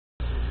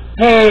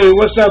Hey,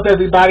 what's up,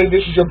 everybody?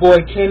 This is your boy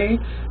Kenny,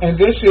 and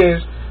this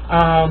is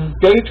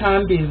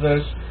Daytime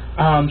Divas,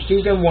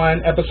 Season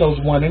 1,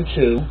 Episodes 1 and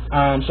 2.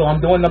 So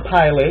I'm doing the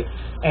pilot,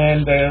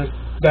 and the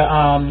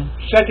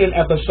second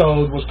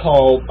episode was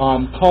called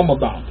Coma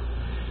Bump.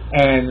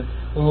 And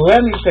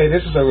let me say,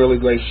 this is a really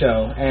great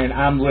show, and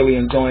I'm really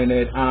enjoying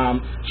it.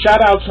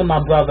 Shout out to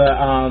my brother,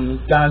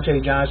 Dante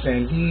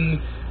Johnson. He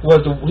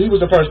was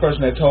the first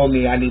person that told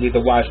me I needed to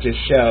watch this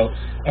show,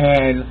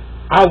 and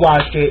I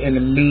watched it and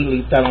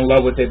immediately fell in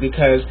love with it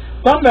because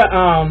from the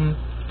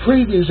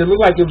previews, it looked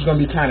like it was going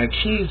to be kind of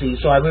cheesy,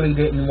 so I really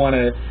didn't want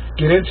to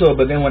get into it.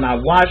 But then when I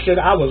watched it,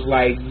 I was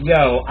like,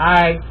 yo,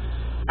 I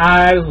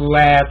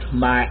laughed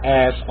my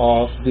ass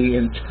off the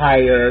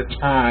entire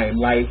time.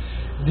 Like,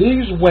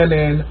 these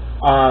women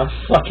are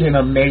fucking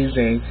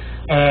amazing.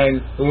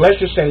 And let's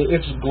just say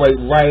it's great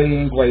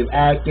writing, great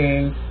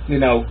acting, you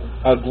know,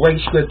 a great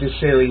scripted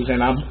series,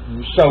 and I'm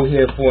so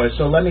here for it.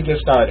 So let me get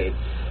started.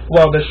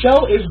 Well, the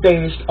show is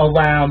based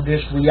around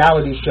this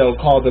reality show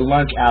called The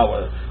Lunch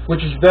Hour,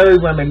 which is very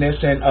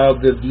reminiscent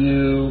of The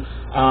View,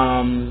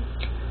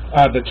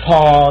 The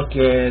Talk,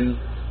 and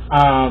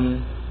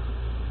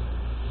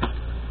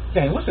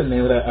dang, what's the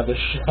name of that other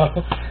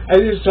show?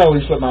 It just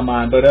totally slipped my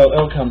mind, but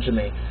it'll come to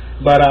me.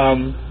 But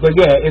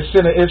yeah, it's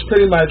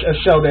pretty much a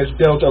show that's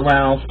built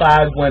around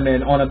 5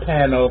 women on a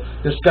panel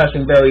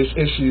discussing various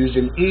issues,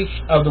 and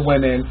each of the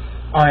women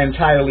are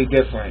entirely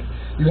different.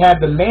 You have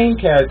the main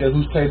character,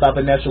 who's played by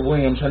Vanessa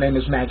Williams. Her name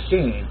is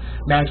Maxine.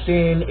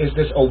 Maxine is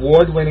this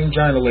award-winning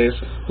journalist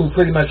who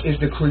pretty much is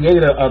the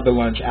creator of The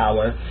Lunch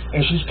Hour,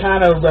 and she's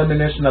kind of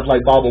reminiscent of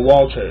like Barbara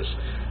Walters.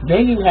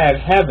 Then you have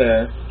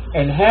Heather,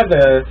 and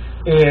Heather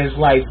is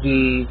like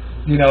the,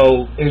 you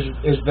know, is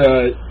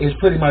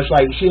pretty much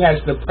like, she has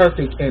the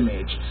perfect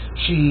image.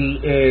 She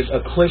is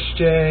a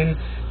Christian,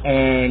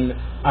 and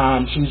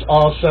she's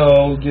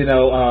also, you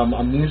know,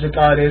 a music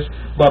artist,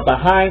 but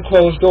behind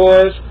closed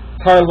doors,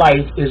 her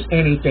life is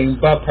anything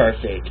but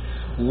perfect.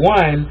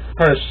 One,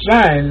 her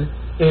son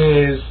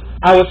is,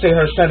 I would say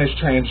her son is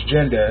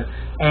transgender,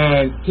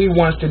 and he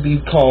wants to be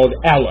called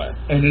Ella,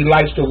 and he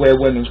likes to wear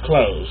women's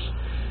clothes,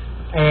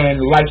 and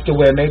likes to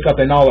wear makeup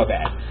and all of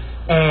that.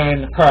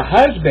 And her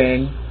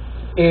husband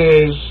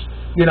is,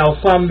 you know,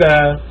 from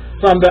the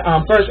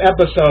first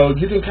episode,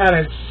 you can kind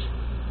of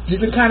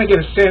get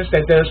a sense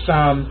that there's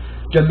some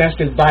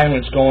domestic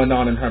violence going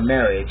on in her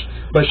marriage,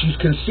 but she's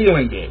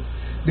concealing it.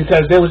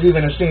 Because there was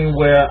even a scene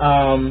where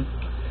one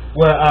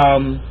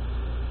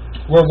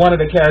of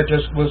the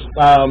characters was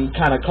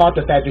kind of caught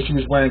the fact that she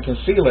was wearing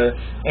concealer,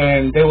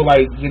 and they were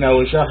like, you know,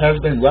 is your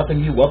husband roughing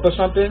you up or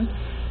something?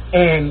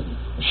 And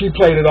she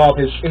played it off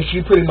as, and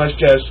she pretty much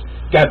just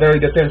got very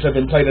defensive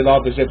and played it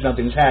off as if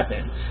nothing's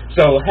happened.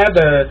 So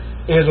Heather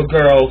is a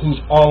girl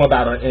who's all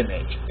about her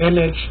image.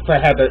 Image for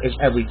Heather is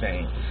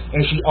everything,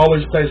 and she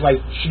always plays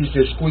like she's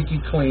this squeaky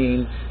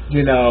clean,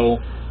 you know,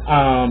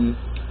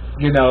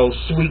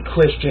 sweet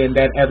Christian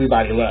that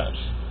everybody loves.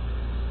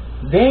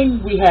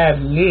 Then we have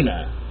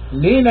Nina.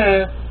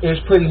 Nina is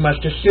pretty much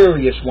the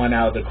serious one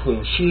out of the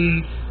crew.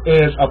 She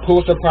is a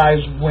Pulitzer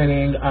Prize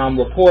winning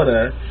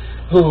reporter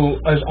who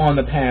is on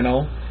the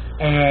panel,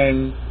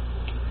 and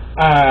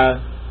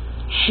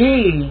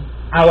she,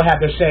 I would have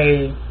to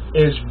say,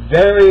 is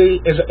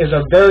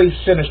a very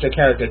sinister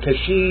character, because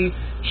she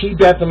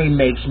definitely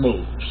makes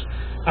moves.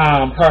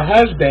 Her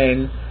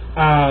husband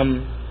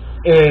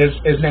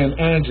is named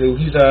Andrew.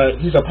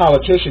 He's a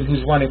politician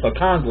who's running for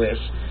Congress,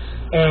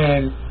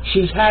 and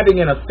she's having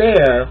an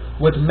affair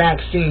with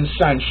Maxine's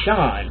son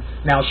Sean.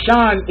 Now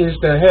Sean is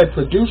the head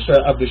producer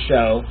of the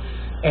show,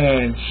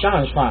 and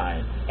Sean's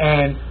fine.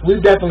 And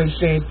we've definitely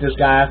seen this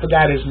guy. I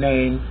forgot his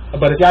name,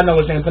 but if y'all know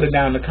his name, put it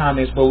down in the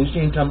comments. But we've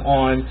seen him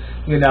on,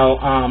 you know,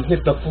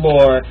 Hit the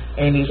Floor,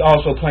 and he's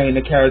also playing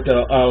the character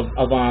of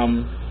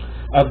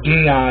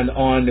Dion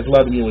on If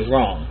Loving You Is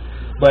Wrong.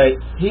 But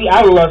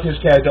I love his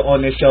character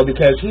on this show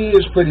because he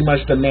is pretty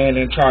much the man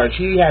in charge.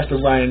 He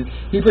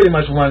pretty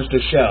much runs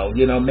the show,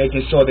 you know,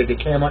 making sure that the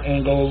camera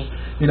angles,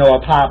 you know, are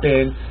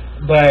popping.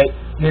 But,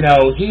 you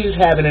know, he's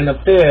having an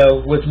affair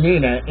with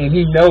Nina, and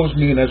he knows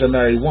Nina's a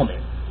married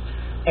woman.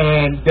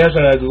 And there's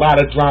a lot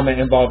of drama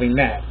involving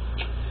that.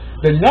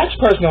 The next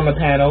person on the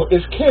panel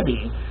is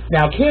Kibby.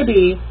 Now,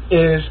 Kibby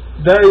is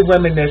very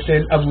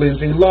reminiscent of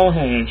Lindsay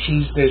Lohan.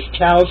 She's this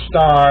child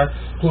star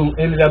who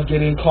ended up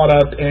getting caught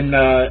up in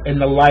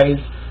the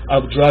life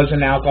of drugs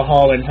and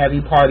alcohol and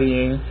heavy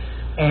partying.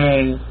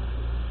 And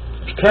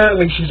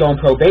currently she's on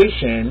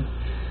probation,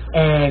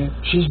 and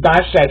she's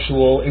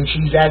bisexual, and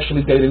she's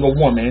actually dating a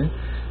woman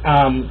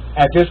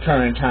at this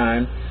current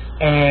time.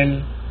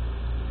 And,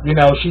 you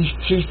know,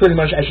 she's pretty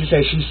much, as she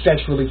says, she's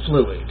sexually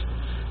fluid.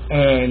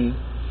 And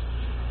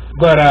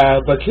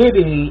But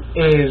Kitty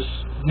is,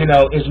 you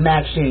know, is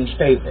Maxine's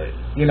favorite.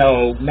 You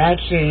know,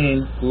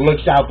 Maxine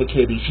looks out for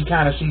Kitty. She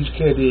kind of sees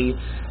Kitty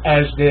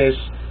as this,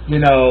 you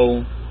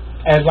know,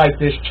 as like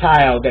this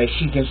child that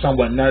she can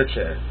somewhat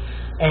nurture.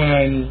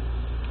 And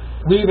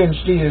we even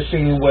see a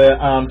scene where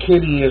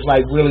Kitty is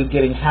like really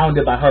getting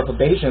hounded by her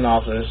probation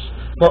officer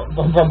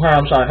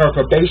her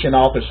probation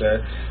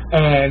officer,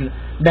 and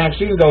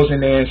Maxine goes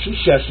in there and she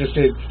shuts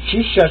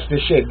the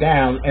shit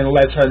down and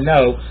lets her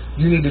know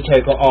you need to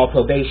take her off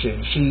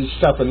probation. She's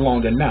suffered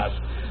long enough.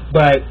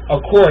 But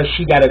of course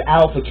she got it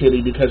out for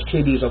Kitty because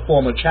Kitty's a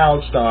former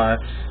child star,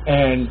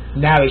 and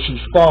now that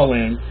she's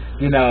fallen,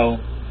 you know,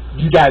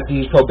 you got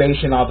these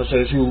probation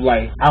officers who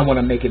like, I want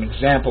to make an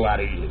example out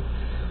of you.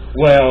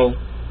 Well,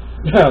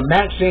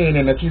 Maxine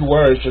in a few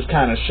words just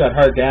kind of shut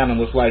her down and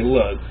was like,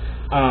 look,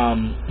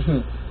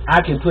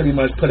 I can pretty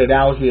much put it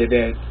out here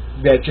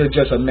that you're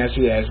just a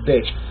messy ass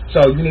bitch,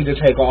 so you need to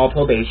take her off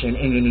probation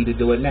and you need to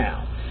do it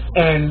now.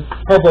 And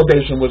her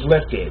probation was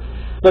lifted.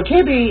 But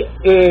Kitty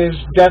is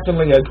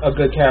definitely a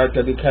good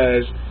character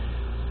because,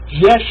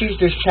 yes, she's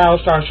this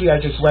child star, she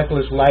has this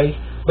reckless life,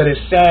 but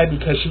it's sad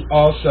because she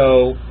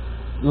also,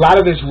 a lot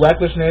of this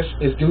recklessness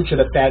is due to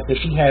the fact that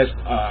she has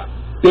a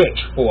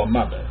bitch for a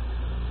mother.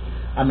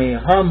 I mean,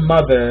 her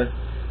mother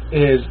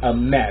is a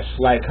mess.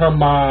 Like, her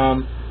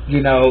mom,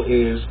 you know,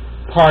 is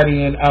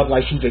partying up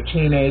like she's a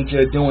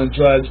teenager, doing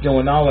drugs,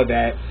 doing all of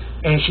that,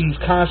 and she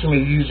constantly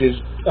uses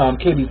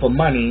Kitty for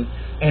money,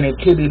 and if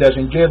Kitty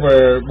doesn't give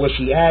her what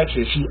she asks,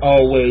 she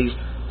always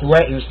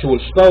threatens to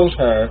expose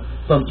her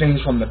from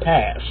things from the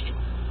past.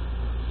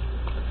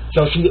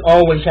 So she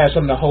always has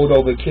something to hold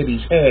over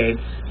Kitty's head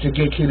to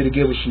get Kitty to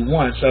get what she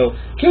wants. So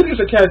Kitty's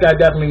a character I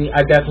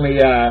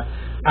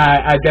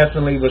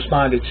definitely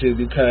responded to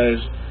because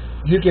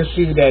you can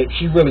see that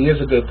she really is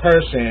a good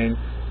person,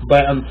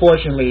 but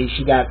unfortunately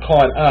she got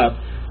caught up,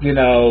 you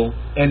know,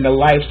 in the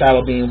lifestyle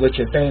of being rich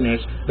and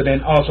famous, but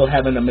then also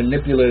having a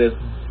manipulative,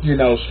 you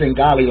know,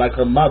 Singali like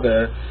her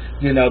mother,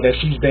 you know, that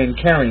she's been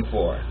caring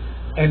for.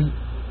 And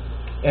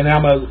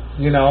I'm a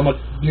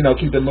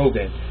keep it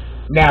moving.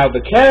 Now,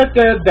 the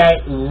character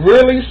that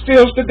really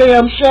steals the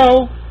damn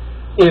show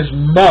is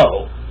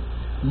Mo.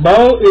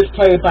 Mo is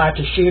played by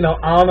Tashina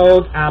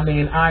Arnold. I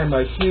mean, I'm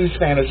a huge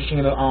fan of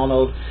Tashina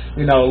Arnold.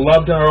 You know,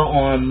 loved her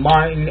on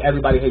Martin,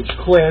 Everybody Hates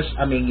Chris.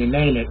 I mean, you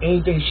name it.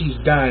 Anything she's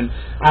done,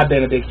 I've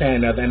been a big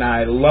fan of, and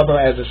I love her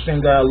as a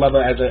singer. I love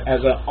her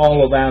as a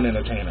all-around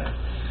entertainer.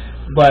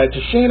 But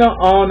Tashina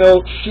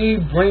Arnold, she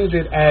brings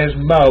it as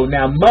Mo.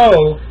 Now,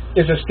 Mo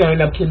is a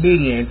stand-up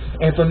comedian,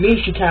 and for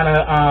me, she's kind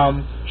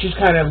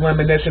of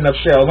reminiscent of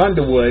Cheryl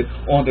Underwood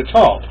on The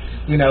Talk.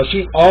 You know,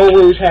 she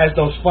always has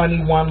those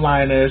funny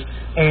one-liners,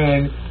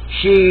 and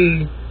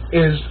she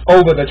is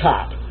over the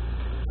top.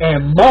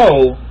 And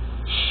Mo,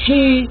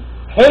 she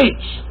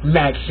hates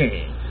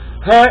Maxine.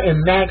 Her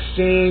and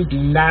Maxine do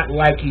not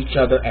like each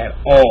other at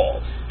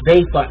all.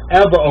 They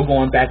forever are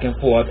going back and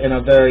forth and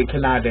are very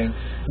conniving.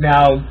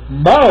 Now,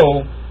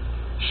 Mo,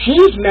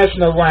 she's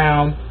messing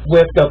around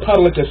with the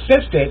public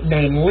assistant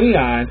named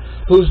Leon,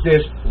 who's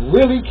this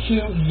really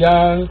cute,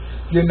 young,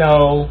 you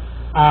know,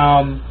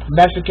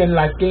 Mexican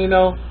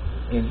Latino,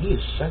 and he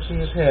is sexy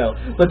as hell.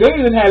 But they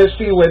even had a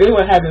scene where they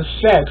were having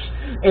sex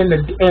in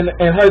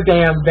her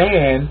damn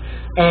van,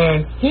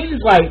 and he's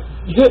like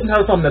hitting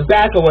her from the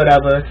back or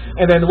whatever,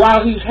 and then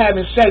while he's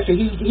having sex,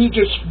 he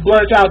just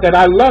blurts out that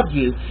I love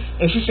you,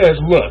 and she says,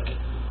 look,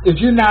 if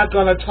you're not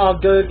gonna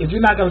talk dirty,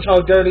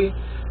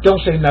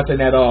 don't say nothing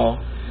at all.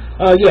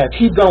 Yeah,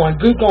 keep going,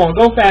 go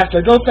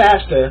faster,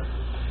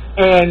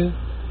 and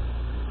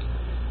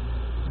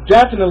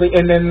definitely,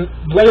 and then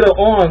later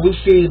on we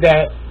see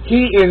that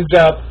he ends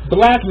up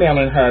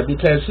blackmailing her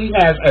because he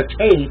has a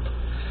tape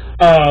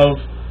of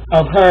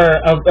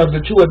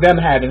the two of them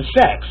having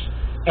sex,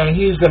 and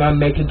he's gonna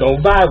make it go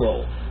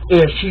viral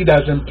if she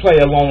doesn't play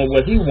along with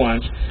what he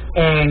wants.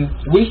 And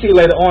we see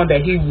later on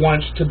that he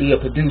wants to be a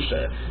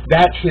producer.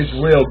 That's his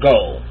real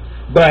goal.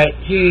 But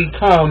he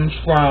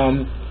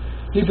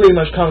pretty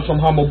much comes from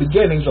humble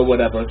beginnings or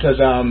whatever, because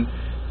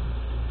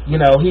you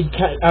know, we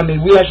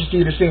actually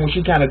see the scene where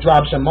she kind of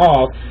drops him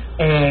off,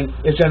 and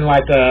it's in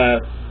like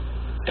a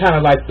kind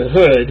of like the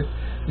hood.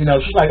 You know,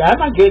 she's like, I'm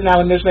not getting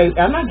out in this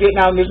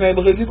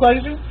neighborhood. You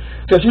crazy?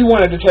 Because he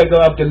wanted to take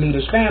her up to meet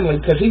his family,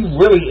 because he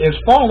really is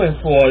falling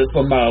for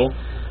Mo.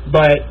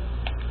 But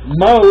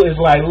Mo is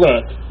like,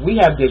 look, we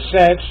have this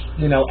sex,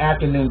 you know,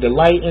 afternoon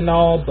delight and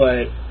all,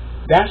 but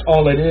that's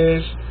all it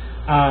is.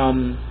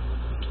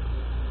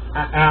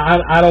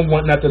 I don't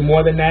want nothing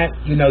more than that.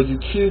 You know, you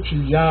cute,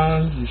 you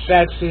young, you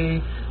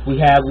sexy. We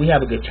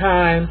have a good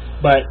time,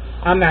 but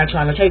I'm not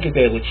trying to take it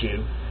there with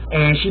you.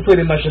 And she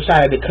pretty much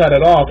decided to cut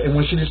it off. And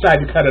when she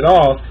decided to cut it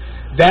off,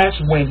 that's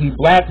when he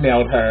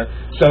blackmailed her.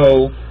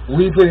 So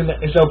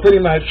pretty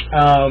much,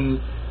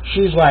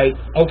 she's like,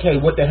 okay,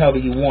 what the hell do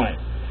you want?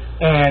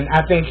 And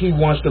I think he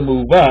wants to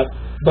move up,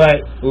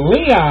 but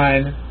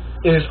Leon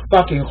is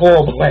fucking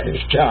horrible at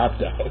his job,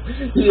 though.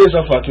 He is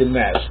a fucking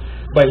mess.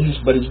 But he's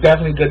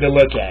definitely good to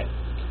look at.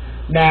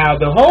 Now,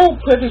 the whole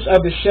purpose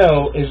of the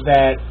show is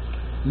that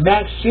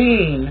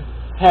Maxine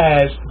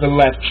has the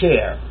left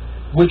chair,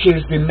 which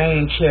is the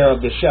main chair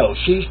of the show.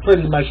 She's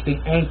pretty much the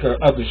anchor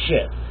of the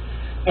ship.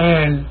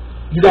 And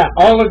you got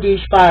all of these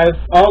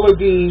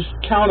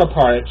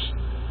counterparts,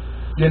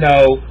 you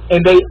know,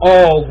 and they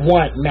all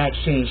want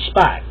Maxine's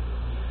spot.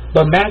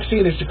 but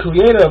Maxine is the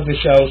creator of the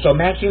show, so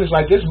Maxine is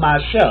like, it's my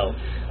show.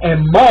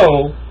 And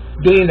Mo,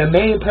 being the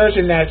main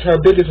person that's her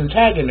biggest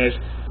antagonist,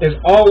 is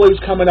always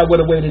coming up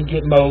with a way to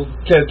get Mo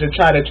to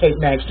try to take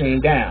Maxine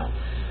down.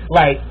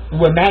 Like,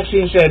 when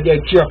Maxine said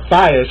that you're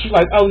fired, she's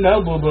like, oh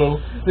no, boo-boo,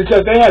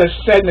 because they had a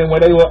segment where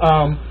they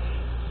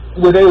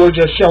were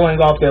just showing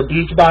off their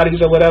beach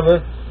bodies or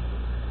whatever.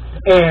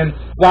 And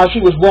while she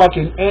was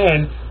walking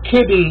in,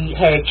 Kibby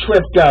had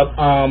tripped up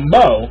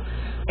Mo,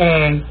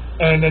 and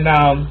then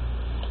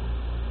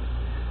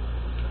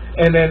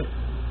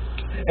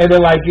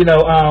like, you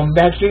know,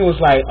 Maxine was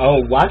like,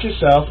 oh, watch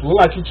yourself, look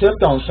like you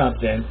tripped on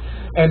something.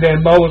 And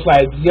then Mo was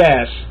like,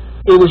 yes,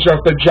 it was your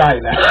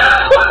vagina.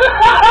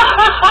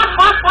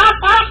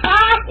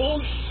 Oh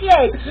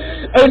shit.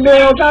 And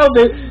then on top of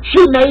it,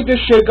 she made this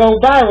shit go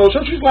viral.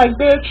 So she's like,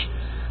 bitch,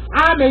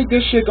 I made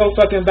this shit go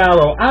fucking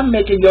viral. I'm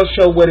making your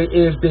show what it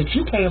is, bitch.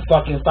 You can't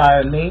fucking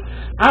fire me.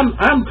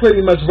 I'm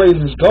pretty much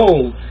ratings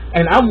gold,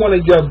 and I'm one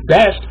of your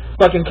best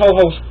fucking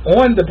co-hosts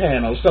on the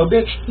panel. So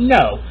bitch,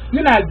 no,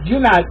 you're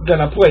not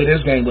gonna play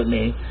this game with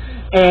me.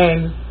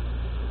 And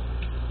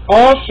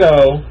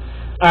also,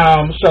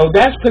 so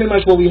that's pretty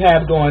much what we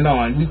have going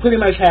on. We pretty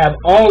much have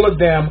all of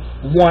them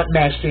want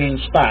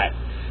Maxine's spot.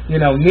 You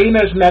know,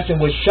 Nina's messing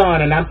with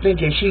Sean, and I'm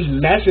thinking she's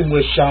messing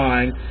with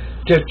Sean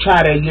to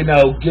try to, you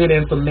know, get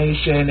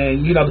information,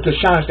 and, you know, because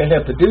Sean's the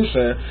head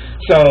producer,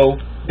 so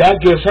that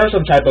gives her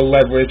some type of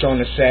leverage on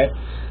the set,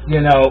 you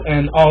know,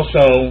 and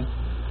also,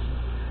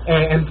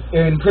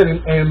 and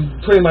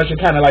pretty much it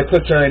kind of like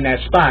puts her in that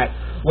spot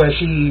where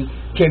she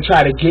can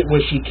try to get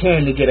what she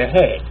can to get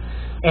ahead.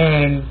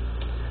 And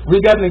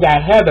we definitely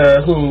got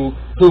Heather, who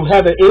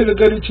Heather is a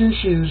goody two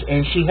shoes,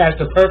 and she has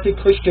the perfect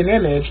Christian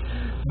image,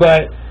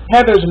 but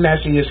Heather's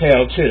messy as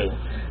hell too,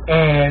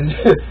 and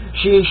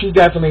she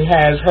definitely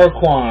has her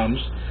qualms,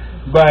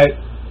 but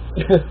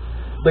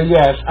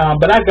yes,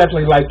 but I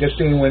definitely like the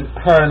scene when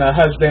her and her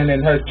husband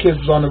and her kids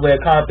was on the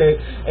red carpet,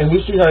 and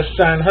we see her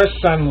son. Her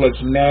son looks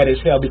mad as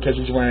hell because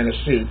he's wearing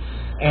a suit,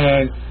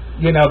 and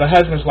you know the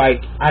husband's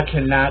like, I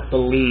cannot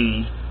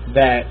believe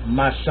that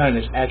my son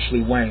is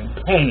actually wearing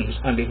panties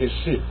under his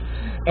suit.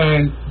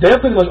 And they're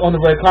pretty much on the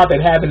red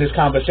carpet having this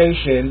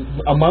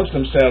conversation amongst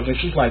themselves, and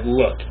she's like,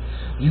 look,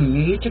 you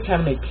need to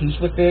kind of make peace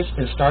with this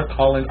and start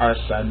calling our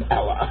son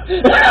Ella.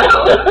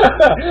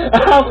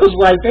 I was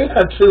like, they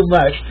are too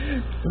much,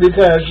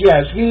 because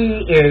yes,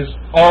 he is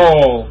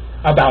all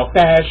about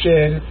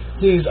fashion,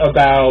 he's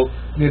about,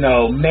 you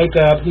know,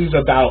 makeup, he's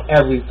about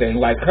everything.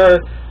 Like her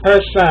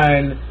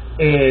son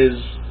is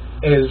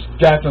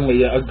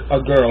definitely a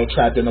girl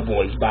trapped in a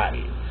boy's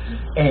body.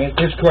 And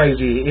it's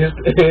crazy.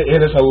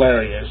 It is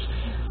hilarious.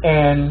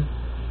 And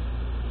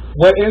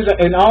what ends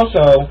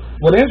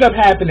up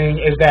happening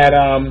is that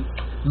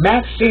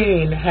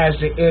Maxine has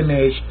the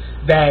image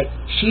that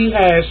she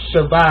has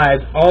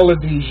survived all of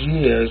these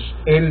years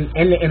in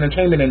the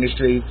entertainment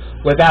industry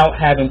without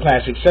having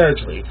plastic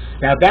surgery.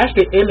 Now that's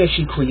the image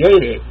she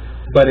created,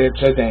 but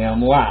it's a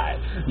damn lie,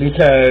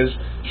 because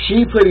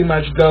she pretty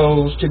much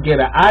goes to get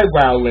an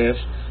eyebrow lift,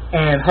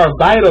 and her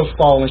vitals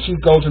fall, and she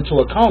goes into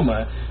a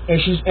coma,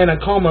 and she's in a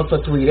coma for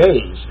 3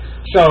 days.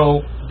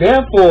 So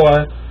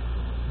therefore,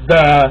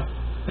 the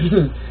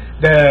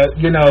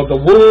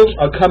wolves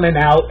are coming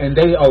out, and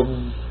they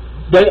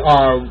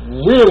are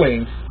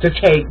willing to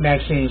take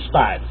Maxine's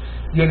spot.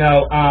 You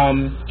know,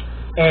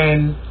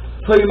 and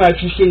pretty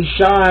much you see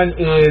Sean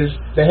is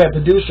the head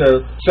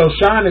producer, so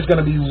Sean is going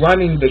to be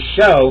running the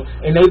show,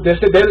 and they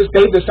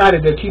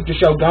decided to keep the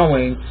show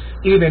going,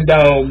 even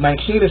though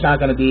Maxine is not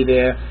going to be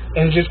there,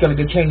 and it's just going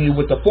to continue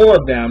with the four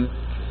of them.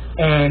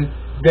 And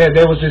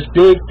there was this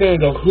big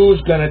thing of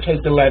who's going to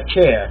take the left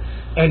chair,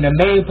 and the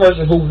main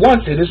person who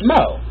wants it is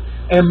Mo.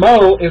 And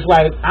Mo is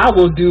like, I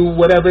will do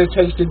whatever it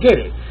takes to get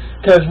it,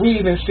 because we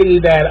even see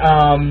that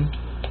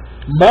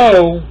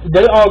Mo,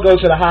 they all go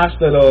to the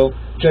hospital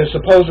to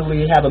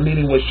supposedly have a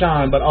meeting with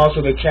Sean, but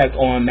also to check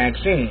on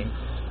Maxine.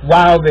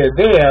 While they're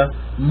there,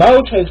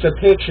 Mo takes a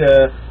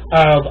picture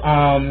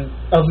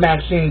of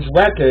Maxine's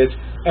records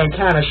and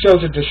kind of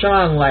shows it to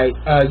Sean like,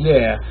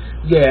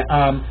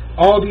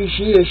 all these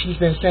years she's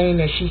been saying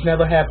that she's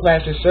never had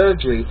plastic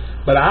surgery,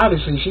 but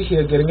obviously she's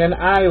here getting an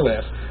eye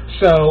lift,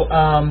 so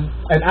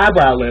an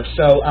eyebrow lift.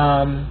 So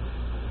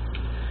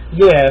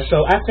yeah,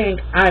 so I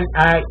think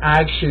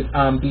I should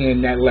be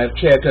in that left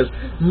chair, because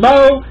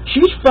Mo,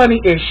 she's funny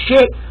as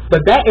shit,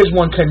 but that is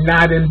one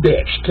conniving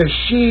bitch, because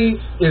she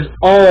is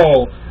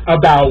all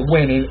about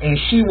winning, and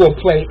she will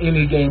play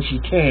any game she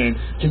can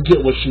to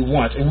get what she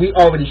wants, and we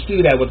already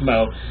see that with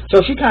Mo.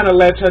 So she kind of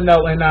lets her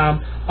know, and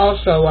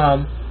also,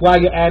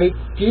 while you're at it,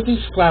 give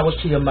these flowers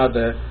to your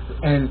mother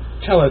and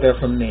tell her they're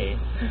from me,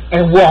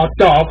 and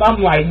walked off.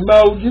 I'm like,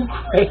 Mo, you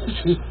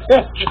crazy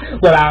bitch,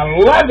 but I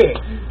love it.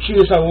 She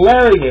is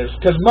hilarious,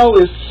 because Mo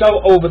is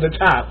so over the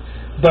top,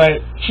 but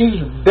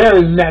she's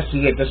very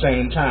messy at the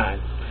same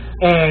time.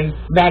 And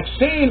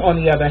Maxine, on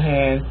the other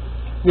hand,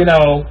 you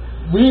know,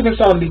 we even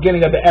saw in the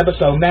beginning of the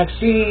episode,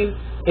 Maxine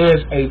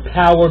is a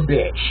power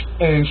bitch,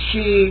 and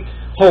she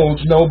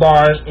holds no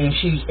bars, and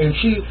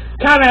she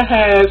kind of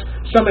has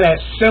some of that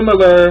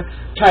similar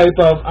type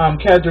of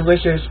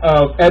characteristics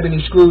of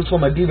Ebony Scrooge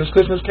from A Divas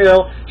Christmas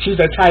Carol. She's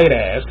a tight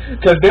ass,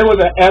 because there was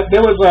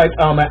like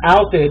an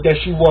outfit that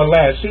she wore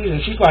last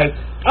season. She's like,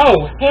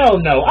 oh hell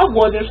no, I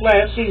wore this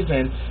last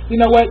season. You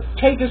know what?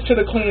 Take this to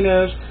the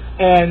cleaners,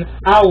 and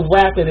I'll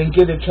wrap it and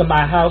give it to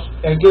my house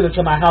and give it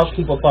to my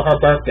housekeeper for her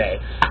birthday.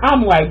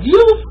 I'm like,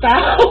 you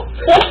foul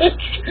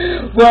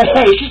bitch. Well,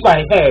 hey, she's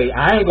like, hey,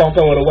 I ain't gonna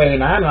throw it away,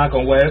 and I'm not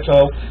gonna wear it,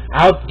 so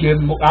I'll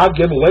give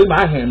away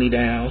my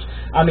hand-me-downs.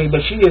 I mean,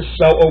 but she is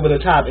so over the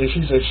top, and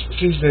she's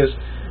this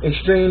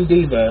extreme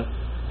diva.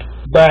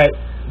 But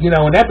you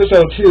know, in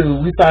episode 2,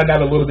 we find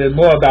out a little bit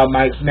more about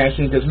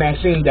Maxine, because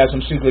Maxine got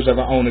some secrets of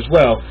her own as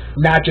well,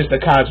 not just the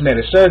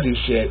cosmetic surgery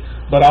shit,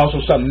 but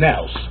also something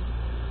else.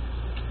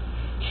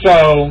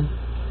 So,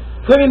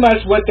 pretty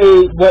much what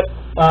they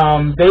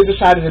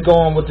decided to go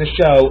on with the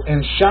show,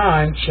 and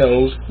Sean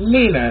chose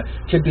Nina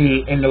to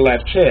be in the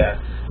left chair.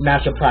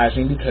 Not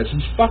surprising, because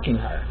he's fucking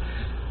her,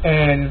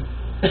 and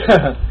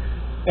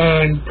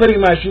and pretty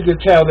much you could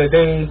tell that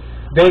they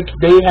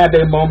had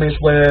their moments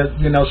where,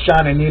 you know,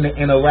 Sean and Nina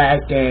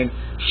interact, and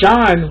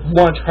Sean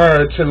wants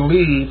her to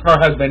leave her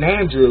husband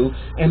Andrew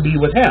and be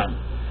with him.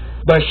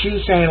 But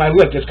she's saying, like,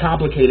 look, it's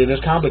complicated.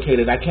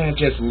 I can't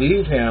just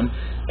leave him,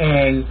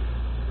 and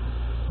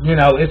you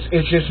know,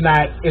 it's just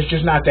not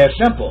that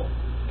simple.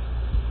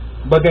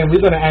 But then we're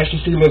going to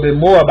actually see a little bit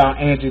more about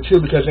Andrew too,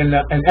 because in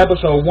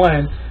episode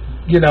 1,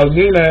 you know,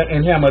 Nina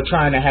and him are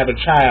trying to have a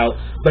child,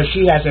 but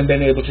she hasn't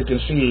been able to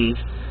conceive,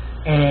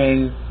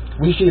 and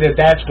we see that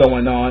that's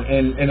going on.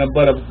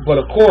 But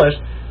of course,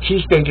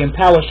 she's thinking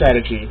power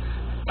strategy.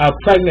 A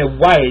pregnant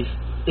wife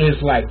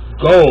is like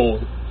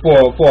gold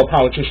for a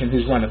politician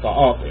who's running for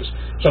office.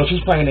 So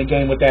she's playing a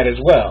game with that as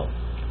well.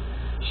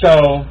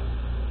 So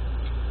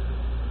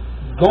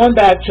going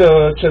back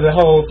to the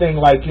whole thing,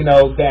 like, you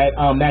know, that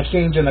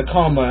Maxine's in a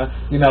coma,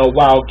 you know,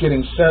 while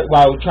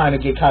trying to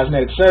get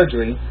cosmetic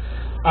surgery.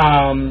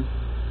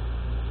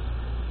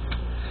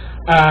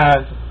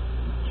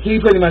 He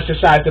pretty much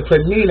decides to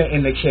put Nina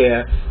in the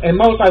chair, and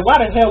Mo's like, why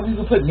the hell would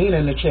you put Nina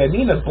in the chair?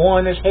 Nina's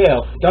boring as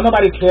hell. Don't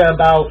nobody care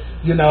about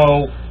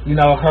her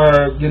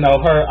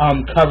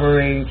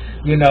covering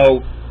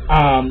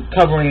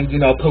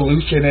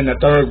pollution in the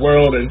third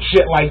world and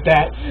shit like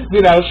that. You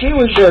know, she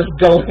was just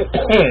going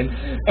in.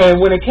 And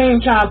when it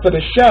came time for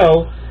the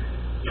show,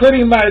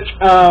 pretty much,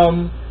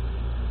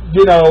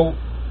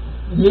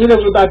 Nina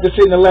was about to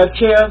sit in the left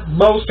chair.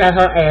 Mo sat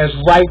her ass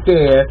right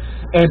there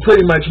and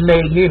pretty much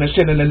made Nina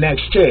sit in the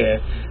next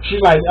chair. She's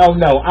like, oh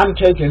no, I'm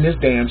taking this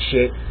damn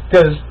shit,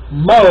 because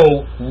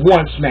Mo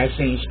wants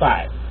Maxine's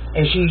spot,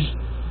 and she's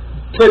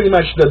pretty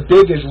much the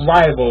biggest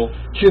rival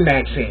to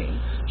Maxine.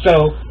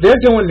 So they're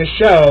doing the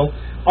show,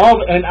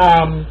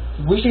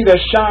 we see that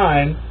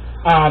Sean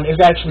is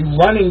actually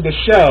running the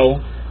show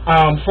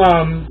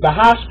from the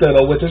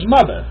hospital with his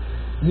mother.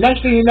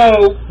 Next thing you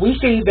know, we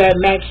see that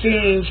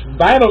Maxine's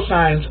vital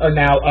signs are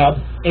now up,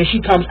 and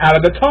she comes out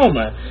of the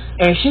coma,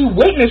 and she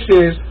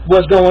witnesses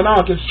what's going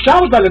on, because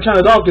Sean was about to turn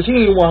it off because he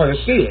didn't want her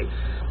to see it.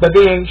 But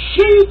then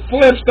she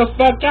flips the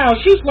fuck out.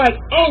 She's like,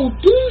 oh,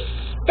 these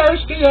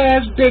thirsty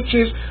ass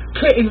bitches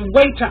couldn't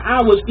wait till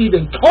I was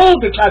even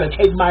cold to try to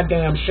take my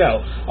damn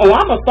show. Oh,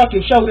 I'ma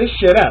fucking show this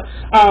shit up.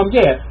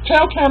 Yeah,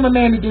 tell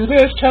cameraman to do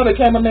this, tell the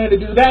cameraman to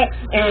do that,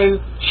 and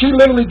she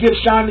literally gives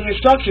Sean the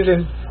instructions,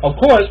 and of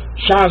course,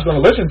 Sean's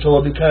gonna listen to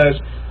her because,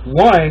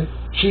 one,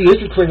 she is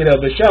the creator of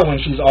the show, and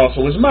she's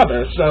also his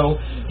mother. So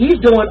he's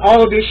doing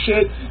all of this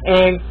shit,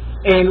 and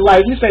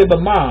like you say, but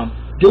Mom,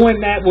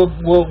 doing that we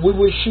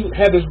would shoot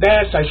Heather's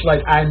bad side. She's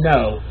like, I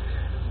know.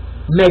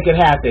 Make it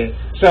happen.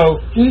 So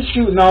he's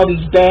shooting all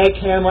these bad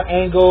camera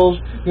angles,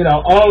 you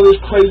know, all this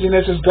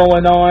craziness is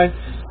going on,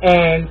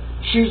 and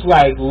she's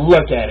like,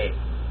 look at it,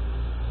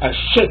 a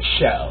shit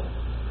show,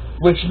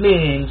 which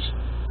means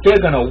they're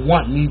gonna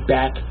want me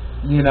back,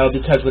 you know,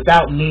 because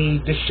without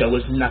me, this show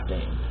is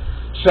nothing.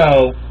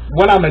 So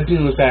what I'm gonna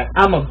do is that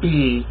I'm gonna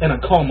be in a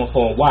coma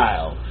for a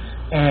while,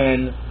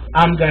 and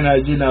I'm gonna,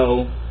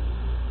 I'm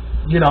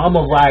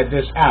gonna ride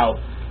this out,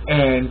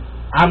 and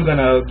I'm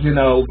gonna,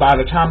 by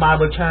the time I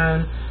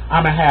return,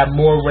 I'm gonna have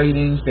more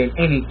ratings than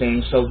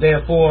anything. So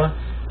therefore,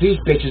 these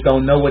bitches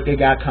don't know what they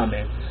got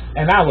coming.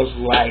 And I was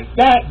like,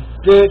 that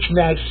bitch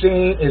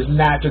Maxine is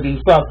not to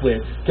be fucked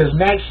with, because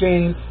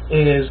Maxine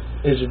is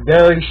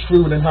very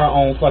shrewd in her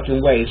own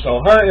fucking way. So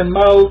her and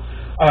Mo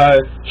are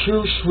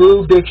true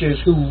shrewd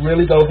bitches who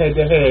really go head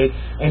to head.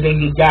 And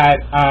then you got,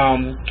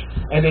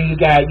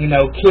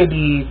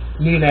 Kibby,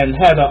 Nina, and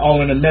Heather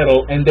all in the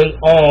middle, and they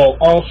all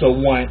also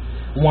want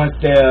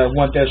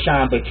their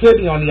shine. But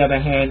Kibby, on the other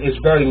hand, is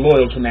very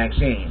loyal to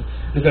Maxine,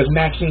 because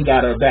Maxine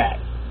got her back.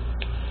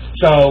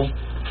 So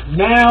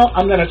now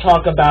I'm going to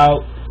talk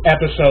about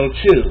episode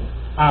 2,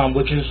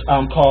 which is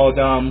called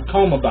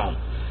Coma Bump.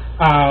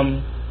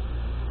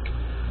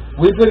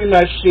 we pretty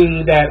much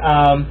see that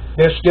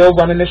they're still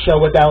running the show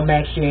without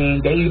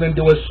Maxine. They even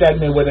do a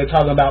segment where they're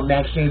talking about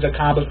Maxine's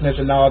accomplishments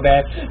and all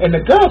that. And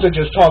the girls are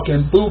just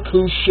talking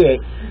buku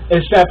shit,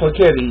 except for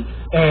Kitty.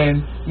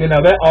 And, you know,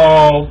 they're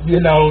all,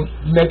 you know,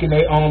 making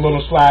their own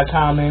little sly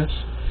comments.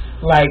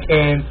 Like,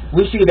 and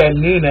we see that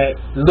Nina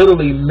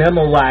literally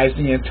memorized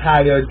the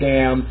entire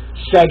damn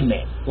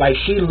segment. Like,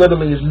 she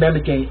literally is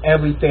mimicking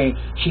everything.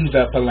 She's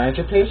a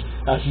philanthropist,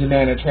 a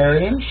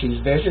humanitarian,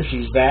 she's this and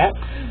she's that.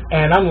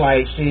 And I'm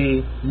like,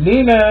 see,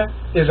 Nina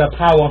is a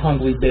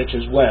power-hungry bitch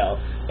as well.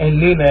 And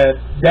Nina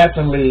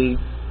definitely,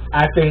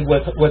 I think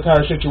with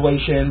her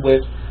situation,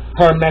 with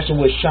her messing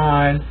with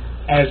Sean,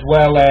 as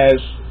well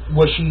as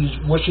what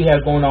she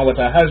has going on with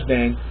her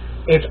husband,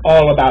 it's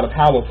all about a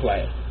power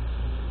play.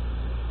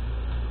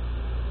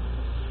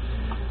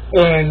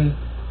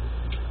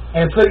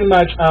 And pretty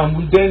much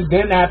we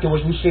then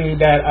afterwards we see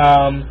that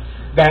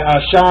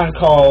Sean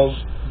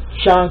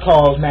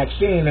calls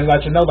Maxine and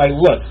lets her know, like,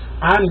 look,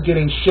 I'm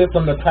getting shit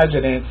from the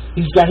president.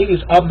 He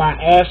is up my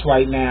ass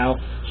right now.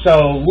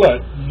 So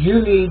look,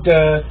 you need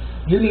to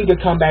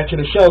come back to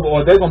the show,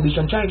 or there's gonna be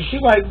some changes.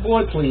 She's like,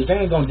 boy, please, they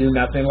ain't gonna do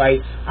nothing.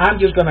 Like, I'm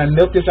just gonna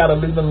milk this out a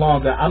little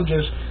longer. I'm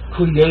just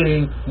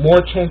creating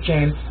more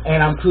tension,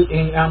 and I'm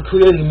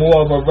creating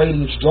more of a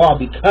ratings draw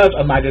because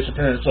of my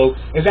disappearance. So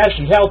it's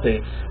actually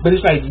helping. But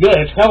it's like, yeah,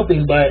 it's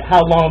helping, but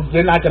how long?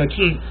 They're not gonna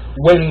keep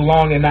waiting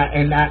long and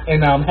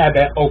have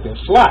that open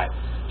slot.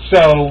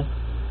 So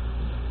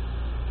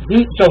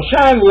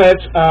Sean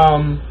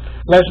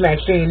lets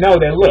Maxine know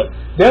that, look,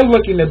 they're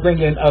looking to bring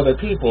in other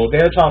people.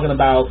 They're talking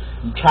about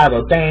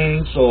Tyra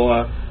Banks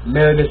or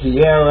Meredith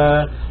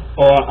Vieira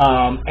or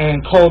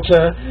Ann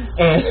Coulter.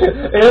 And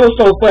it was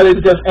so funny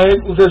because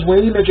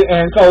when he mentioned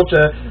Ann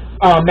Coulter,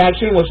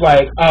 Maxine was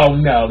like, oh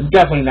no,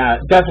 definitely not,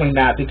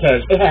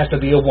 because it has to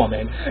be a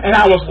woman. And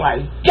I was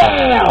like,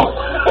 damn!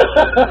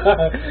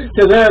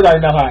 Because everybody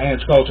know how Ann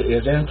Coulter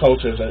is. Ann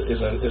Coulter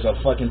is a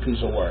fucking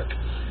piece of work.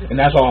 And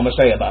that's all I'm going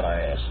to say about her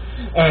ass.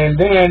 And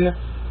then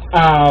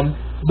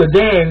but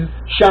then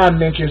Sean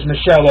mentions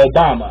Michelle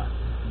Obama.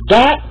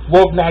 That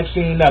woke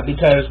Maxine up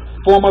because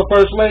former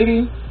First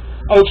Lady,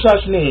 oh,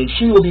 trust me,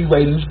 she will be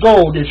ratings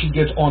gold if she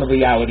gets on a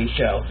reality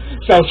show.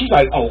 So she's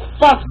like, oh,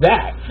 fuck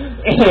that.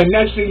 And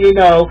next thing you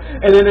know,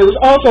 and then it was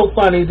also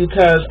funny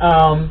because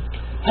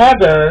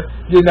Heather,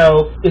 you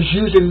know, is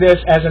using this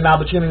as an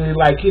opportunity,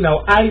 like, you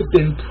know, I've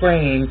been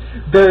praying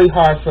very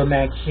hard for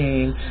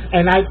Maxine,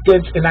 and I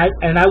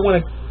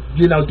want to,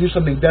 you know, do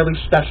something very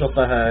special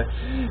for her.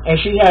 And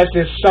she has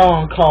this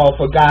song called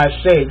For God's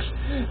Sakes.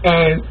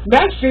 And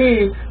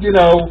Maxine, you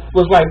know,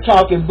 was like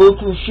talking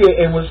buku shit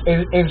and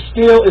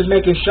still is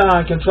making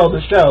Sean control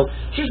the show.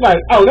 She's like,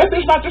 oh, that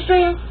bitch about to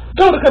sing?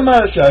 Go to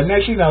commercial. And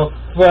then she know,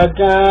 for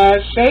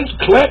God's sakes,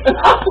 click. And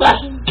I was like,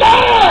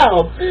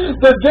 damn!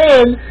 But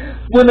then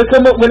when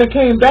it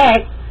came back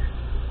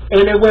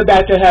and it went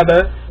back to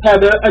Heather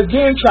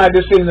again tried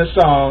to sing the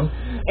song,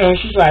 and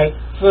she's like,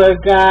 for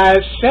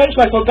God's sakes,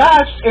 like, for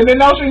God's, and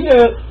then also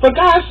here, for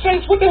God's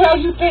sakes, what the hell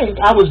you think?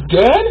 I was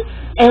dead?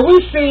 And we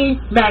see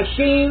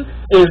Maxine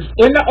is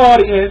in the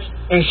audience,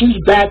 and she's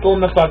back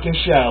on the fucking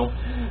show.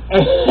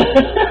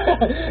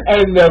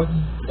 And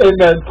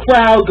the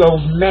crowd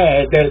goes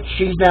mad that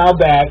she's now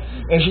back,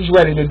 and she's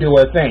ready to do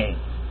her thing.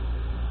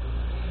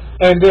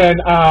 And then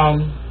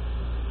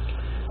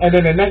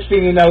the next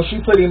thing you know, she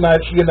pretty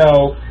much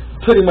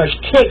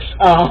kicks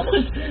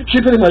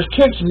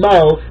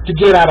Mo to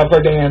get out of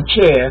her damn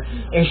chair,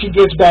 and she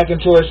gets back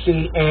into her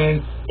seat,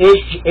 and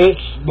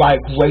it's like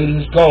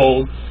ratings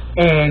gold.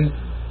 And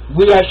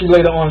we actually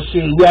later on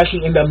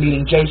end up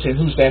meeting Jason,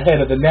 who's the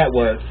head of the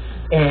network,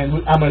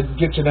 and I'm gonna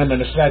get to them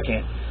in a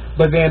second.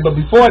 But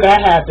before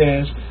that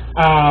happens,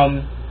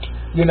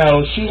 you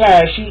know, she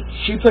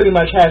pretty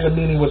much has a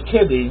meeting with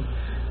Kibby,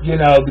 you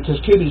know, because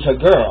Kibby's her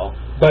girl.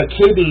 But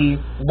Kibby,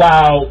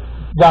 while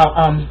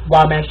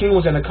Maxine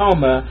was in a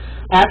coma,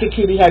 after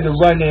Kibby had to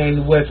run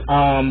in with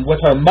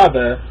her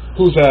mother,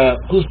 who's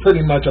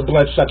pretty much a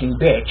blood-sucking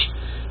bitch,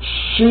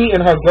 she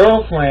and her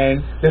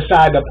girlfriend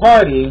decide to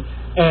party,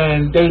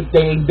 and they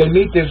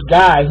meet this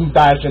guy who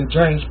buys them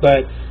drinks,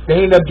 but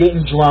they end up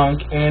getting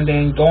drunk and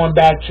then going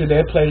back to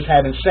their place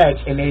having sex,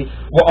 and they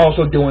were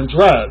also doing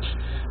drugs.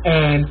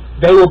 And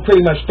they were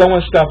pretty much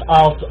throwing stuff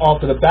off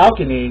of the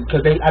balcony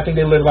because I think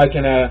they live like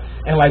in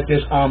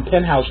this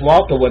penthouse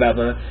loft or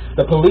whatever.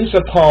 The police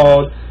are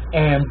called,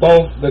 and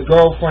both the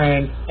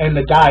girlfriend and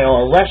the guy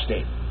are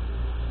arrested.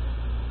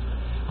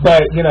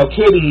 But you know,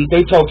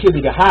 they told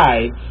Kibby to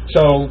hide,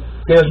 so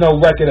there's no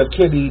record of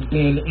Kibby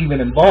being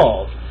even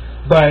involved.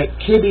 But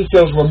Kibby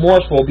feels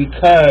remorseful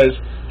because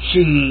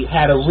she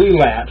had a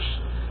relapse,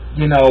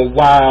 you know,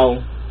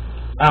 while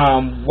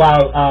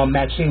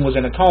Maxine was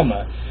in a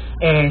coma.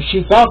 And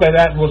she thought that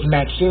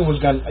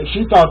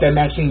she thought that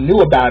Maxine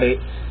knew about it.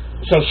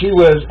 So she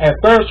was, at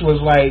first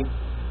was like,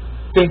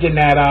 thinking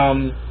that,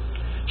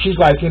 she's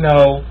like,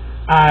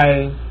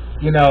 I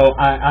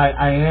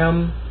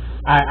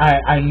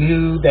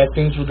knew that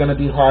things were going to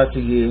be hard for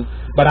you,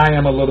 but I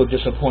am a little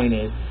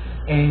disappointed.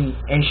 And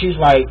she's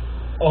like,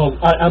 oh,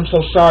 I'm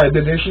so sorry.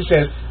 But then she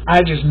says,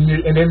 I just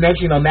knew. And then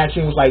next, you know,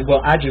 Maxine was like,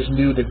 well, I just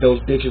knew that those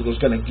bitches was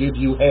going to give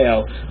you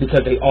hell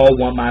because they all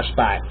want my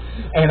spot.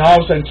 And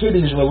all of a sudden,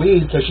 Kitty's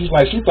relieved because she's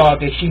like, she thought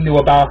that she knew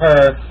about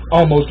her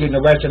almost getting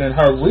arrested and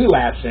her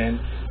relapsing,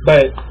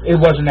 but it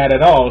wasn't that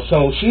at all.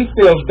 So she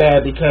feels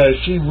bad because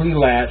she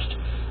relapsed,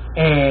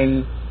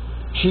 and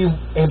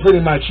pretty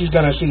much she's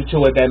going to see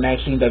to it that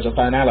Maxine doesn't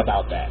find out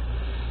about that.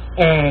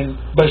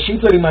 But she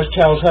pretty much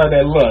tells her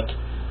that, look,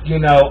 you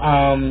know,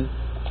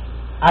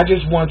 I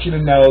just want you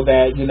to know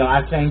that, you know,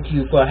 I thank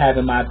you for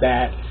having my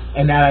back,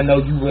 and now I know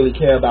you really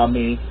care about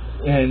me,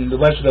 and the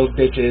rest of those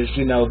bitches,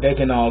 you know, they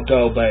can all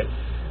go. But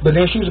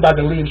then she was about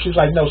to leave. She was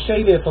like, no,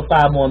 stay there for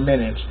 5 more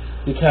minutes,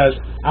 because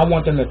I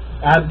want them to,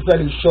 I'm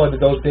pretty sure that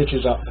those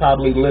bitches are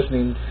probably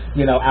listening,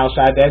 you know,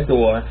 outside that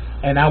door,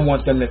 and I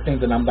want them to think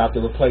that I'm about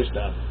to replace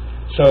them.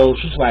 So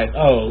she's like,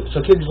 oh,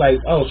 so Kitty's like,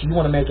 oh, so you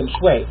want to make them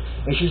sweat?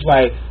 And she's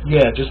like,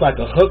 yeah, just like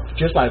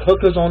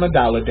hookers on a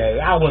dollar day.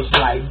 I was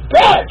like,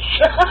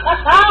 bitch!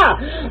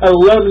 I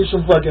love me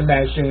some fucking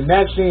Maxine.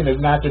 Maxine is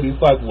not to be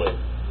fucked with.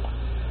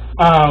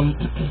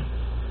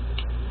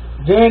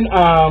 Then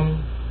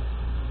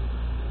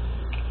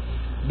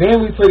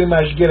we pretty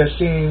much get a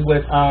scene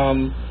with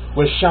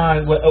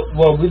Sean.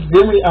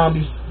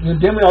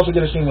 Then we also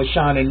get a scene with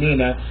Sean and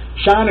Nina.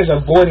 Sean is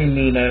avoiding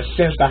Nina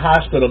since the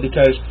hospital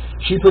because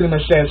she pretty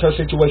much says her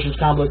situation is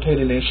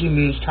complicated and she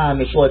needs time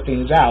to sort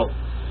things out.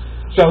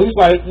 So he's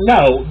like,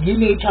 no, you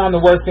need time to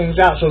work things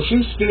out. So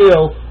she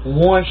still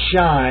wants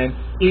Sean,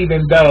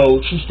 even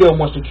though she still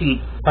wants to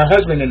keep her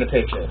husband in the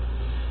picture.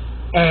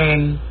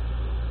 And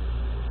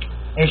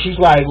she's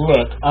like,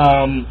 look,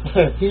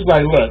 he's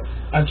like, look,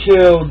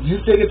 until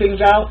you figure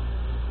things out,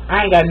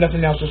 I ain't got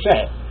nothing else to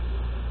say.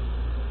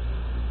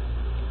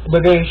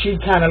 But then she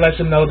kind of lets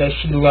him know that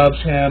she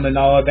loves him and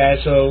all of that,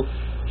 so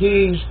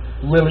he's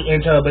really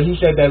into her. But he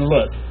said that,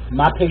 look,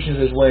 my patience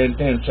is wearing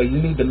thin, so you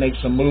need to make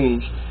some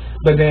moves.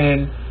 But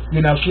then,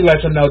 you know, she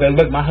lets him know that,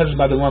 look, my husband's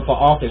about to run for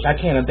office. I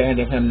can't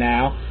abandon him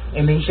now.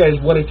 And then he says,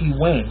 what if he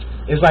wins?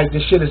 It's like,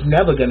 this shit is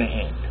never going to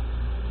end.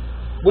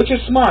 Which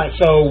is smart,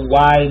 so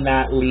why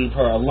not leave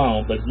her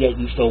alone? But yet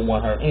you still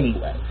want her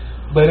anyway.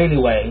 But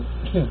anyway,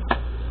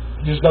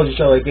 just goes to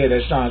show right there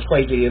that Sean's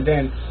crazy. And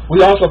then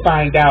we also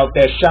find out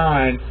that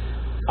Sean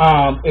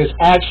is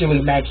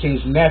actually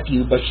Maxine's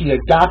nephew, but she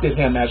adopted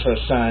him as her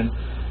son.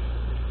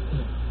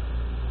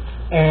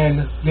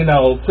 And, you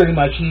know, pretty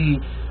much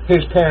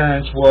his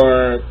parents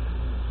were,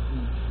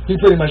 he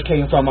pretty much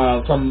came from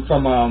like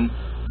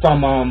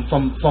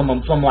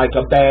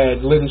a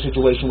bad living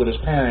situation with his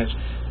parents,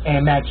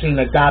 and Maxine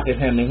adopted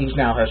him, and he's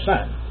now her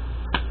son.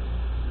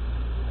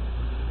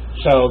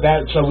 So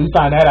we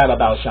find that out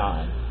about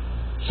Sean.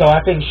 So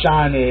I think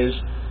Sean is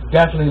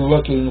definitely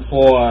looking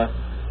for,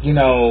 you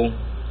know,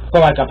 for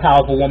like a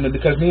powerful woman,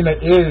 because Nina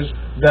is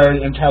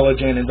very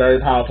intelligent and very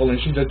powerful, and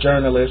she's a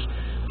journalist,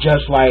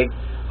 just like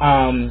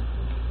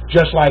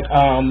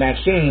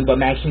Maxine, but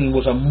Maxine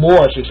was a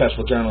more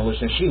successful journalist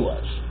than she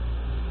was.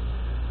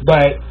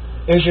 But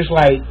it's just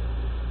like,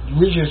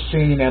 we just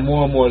seen that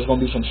more and more is going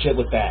to be some shit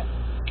with that.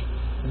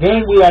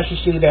 Then we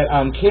actually see that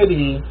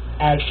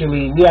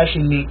we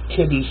actually meet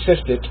Kitty's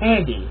sister,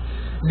 Tandy.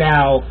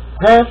 Now,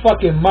 her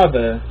fucking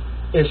mother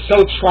is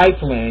so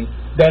trifling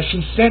that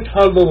she sent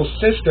her little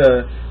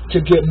sister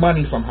to get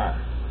money from her,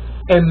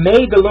 and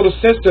made the little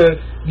sister,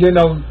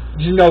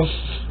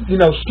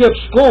 skip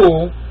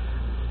school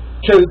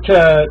to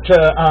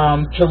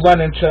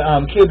run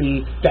into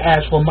Kitty to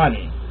ask for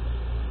money.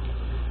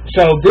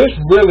 So this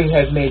really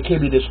has made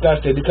Kitty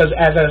disgusted, because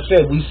as I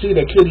said, we see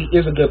that Kitty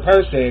is a good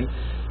person.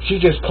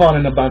 She's just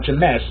causing a bunch of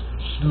mess.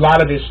 A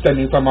lot of it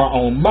stemming from her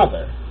own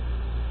mother.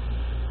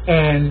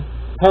 And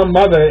her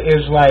mother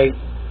is like,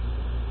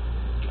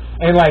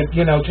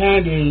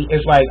 Tandy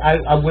is like,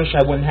 I wish I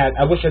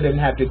didn't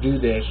have to do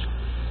this.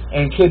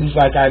 And Kitty's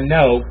like, I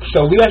know.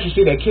 So we actually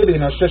see that Kitty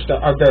and her sister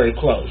are very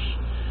close,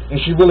 and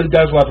she really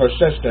does love her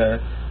sister.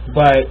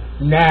 But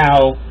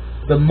now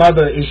the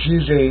mother is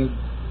using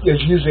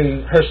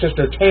her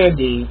sister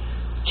Tandy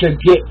to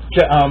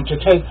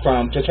take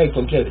from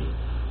Kitty,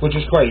 which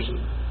is crazy.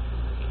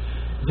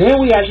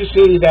 Then we actually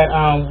see that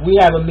we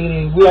have a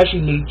meeting. We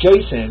actually meet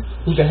Jason,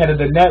 who's the head of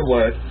the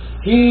network.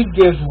 He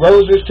gives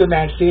roses to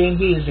Maxine.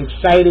 He is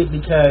excited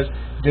because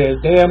the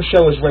damn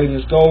show is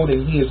ratings gold,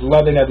 and he is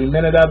loving every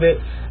minute of it.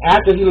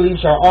 After he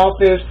leaves her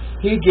office,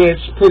 he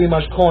gets pretty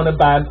much cornered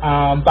by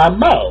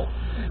Mo.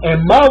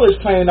 And Mo is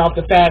playing off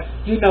the fact,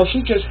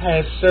 she just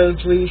had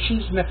surgery.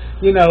 She's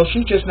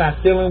just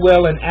not feeling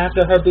well. And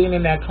after her being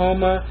in that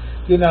coma,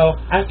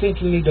 I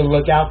think you need to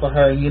look out for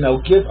her and,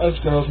 give us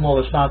girls more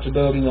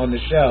responsibility on the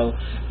show.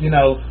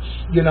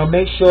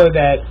 Make sure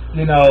that,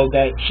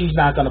 that she's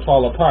not going to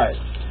fall apart.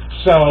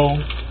 So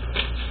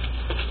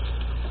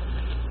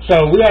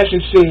we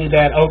actually see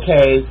that,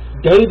 okay,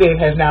 David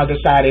has now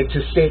decided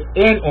to sit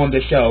in on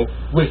the show,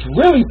 which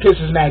really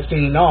pisses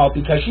Maxine off,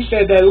 because she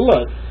said that,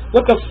 look,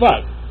 what the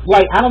fuck?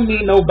 Like, I don't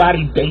need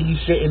nobody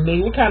babysitting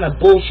me. What kind of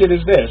bullshit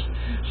is this?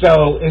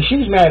 So, and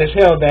she's mad as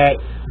hell that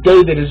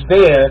David is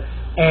there,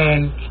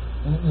 and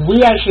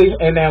we actually,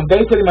 and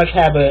they pretty much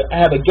have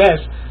a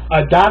guest,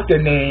 a doctor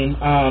named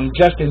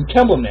Justin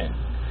Timberman.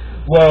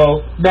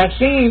 Well,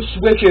 Maxine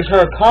switches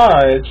her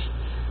cards,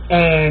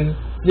 and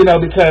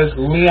because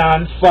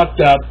Leon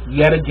fucked up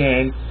yet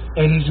again,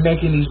 and he's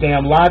making these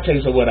damn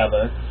lattes or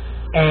whatever,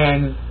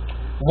 and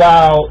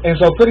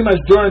so pretty much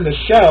during the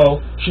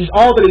show, she's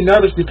already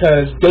nervous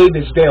because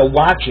David's there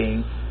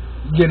watching,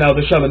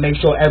 the show to make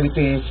sure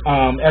everything's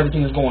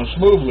going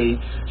smoothly.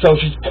 So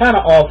she's kind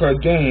of off her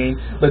game.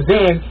 But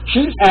then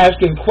she's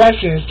asking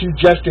questions to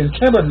Justin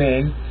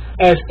Timberman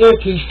as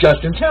if he's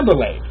Justin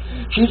Timberlake.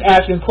 She's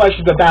asking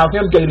questions about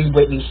him dating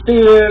Britney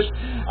Spears,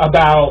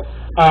 about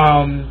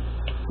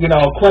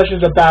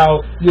questions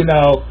about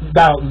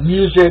about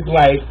music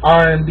like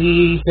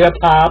R&B, hip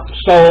hop,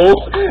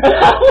 soul.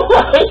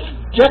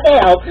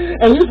 Damn.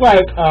 And he's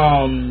like,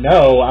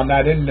 no, I'm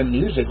not into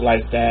music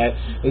like that.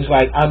 He's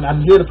like,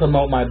 I'm here to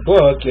promote my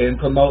book and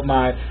promote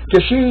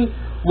because she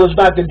was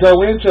about to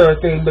go into her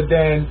thing, but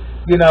then,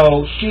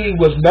 she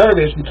was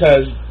nervous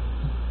because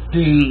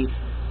the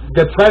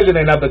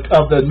president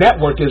of the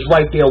network is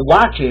right there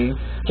watching,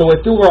 so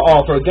it threw her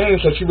off her game,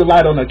 so she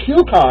relied on her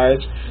cue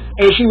cards,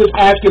 and she was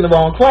asking the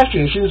wrong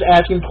questions. She was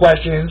asking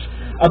questions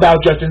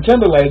about Justin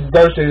Timberlake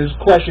versus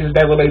questions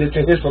that related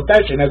to his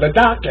profession as a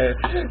doctor.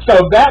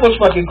 So that was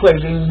fucking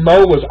crazy.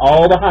 Mo was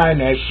all behind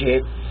that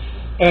shit.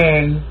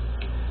 And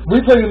we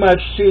pretty much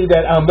see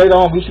that later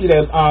on we see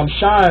that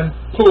Sean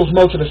pulls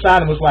Mo to the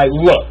side and was like,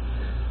 look,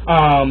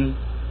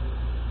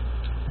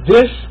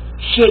 this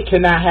shit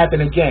cannot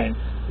happen again.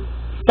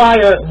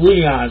 Fire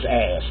Leon's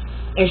ass.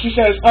 And she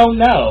says, oh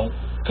no,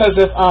 because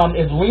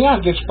if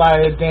Leon gets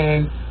fired,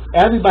 then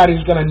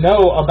everybody's going to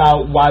know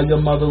about why your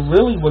mother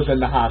really was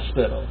in the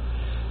hospital.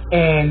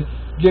 And,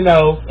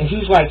 and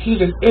he's like, he's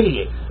an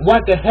idiot.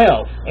 What the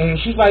hell? And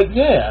she's like,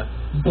 yeah,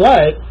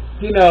 but,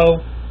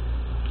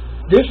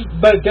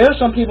 but there are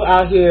some people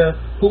out here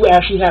who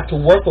actually have to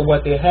work for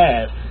what they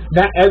have.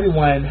 Not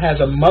everyone has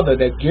a mother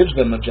that gives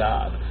them a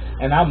job.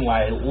 And I'm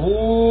like,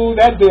 ooh,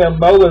 that damn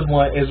Mo is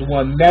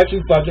one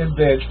messy fucking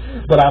bitch.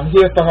 But I'm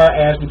here for her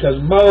ass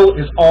because Mo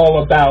is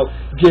all about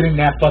getting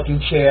that fucking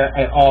chair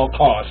at all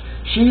costs.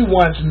 She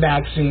wants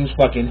Maxine's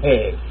fucking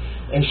head.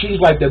 And she's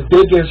like the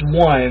biggest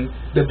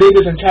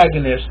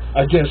antagonist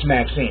against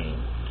Maxine.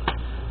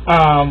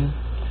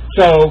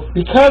 So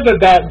because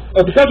of that,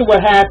 because of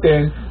what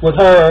happened with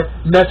her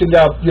messing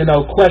up,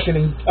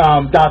 questioning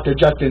Dr.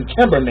 Justin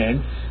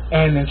Timberman,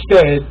 and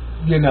instead,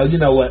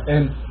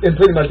 and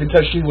pretty much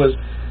because she was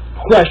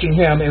questioning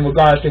him in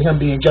regards to him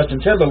being Justin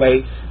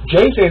Timberlake,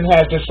 Jason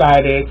has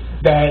decided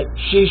that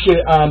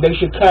they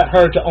should cut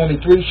her to only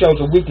 3 shows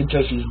a week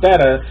until she's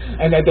better,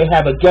 and that they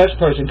have a guest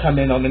person come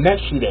in on the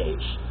next few days.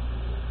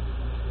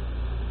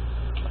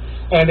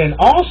 And then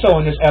also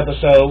in this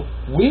episode,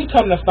 we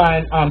come to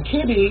find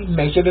Kitty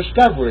makes a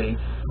discovery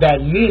that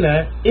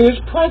Nina is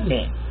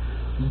pregnant,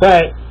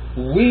 but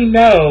we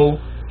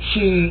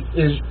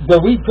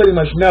pretty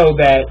much know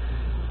that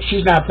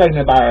she's not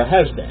pregnant by her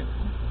husband.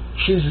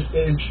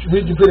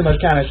 We can pretty much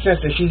kind of sense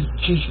that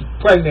she's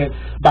pregnant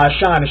by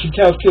Sean, and she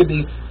tells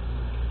Kitty,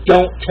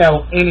 don't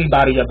tell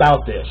anybody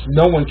about this.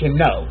 No one can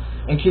know.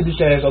 And Kitty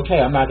says, okay,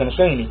 I'm not going to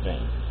say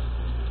anything.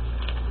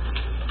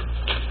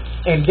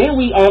 And then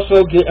we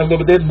also get a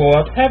little bit more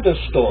of Heather's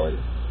story.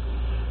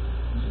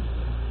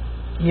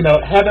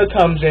 Heather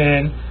comes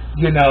in,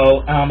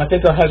 I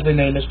think her husband's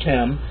name is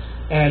Tim,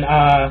 and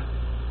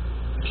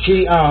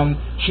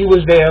she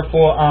was there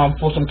for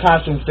some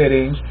costume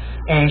fittings,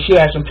 and she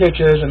had some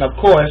pictures, and of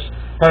course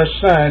her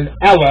son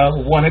Ella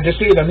wanted to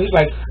see them. He's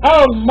like,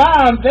 oh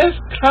mom, this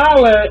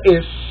collar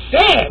is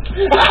sick.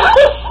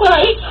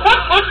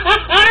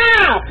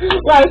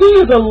 Like he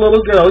is a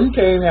little girl, he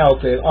can't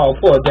help it. Oh,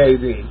 poor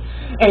baby.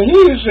 And he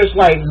is just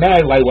like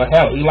mad, like, well,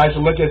 hell, he likes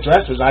to look at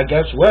dresses, I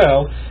guess,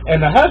 well.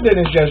 And the husband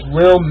is just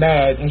real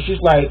mad, and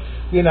she's like,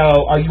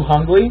 are you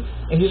hungry?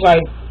 And he's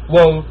like,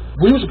 well,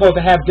 we were supposed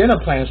to have dinner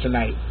plans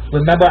tonight.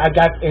 Remember,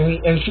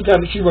 and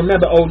she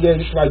remembered, oh yeah,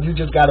 she's like, you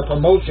just got a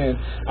promotion.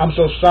 I'm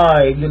so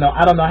sorry,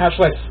 I don't know how. She's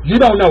like, you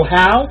don't know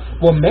how?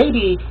 Well,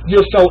 maybe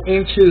you're so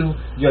into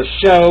your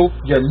show,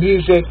 your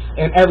music,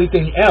 and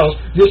everything else.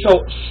 You're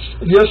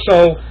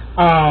so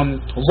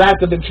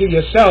wrapped up into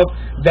yourself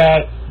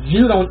that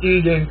you don't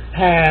even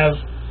have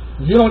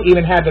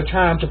the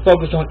time to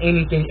focus on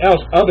anything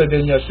else other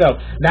than yourself,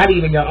 not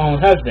even your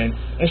own husband.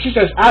 And she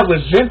says, I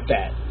resent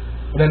that.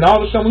 And then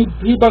all of a sudden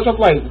he busts up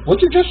like,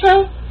 what you just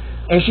said?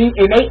 And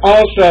they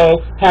also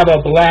have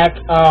a black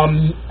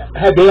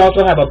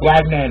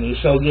nanny.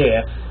 So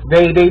yeah,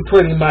 they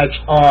pretty much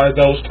are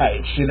those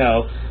types. They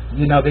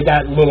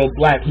got little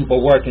black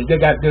people working. They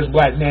got this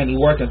black nanny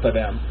working for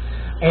them.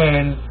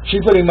 And she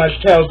pretty much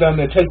tells them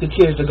to take the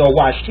kids to go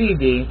watch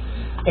TV.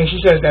 And she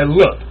says that,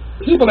 look,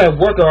 people at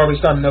work are already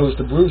starting to notice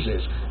the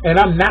bruises, and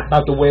I'm not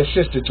about to wear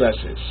sister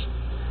dresses.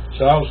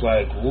 So I was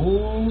like,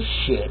 ooh,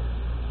 shit.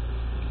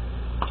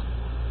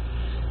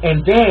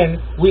 And then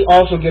we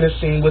also get a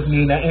scene with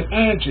Nina and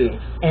Andrew,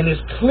 and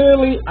it's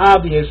clearly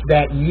obvious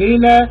that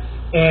Nina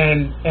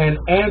and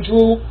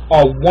Andrew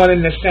are one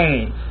and the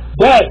same.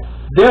 But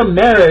their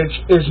marriage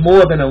is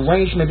more of an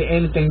arrangement than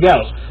anything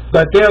else.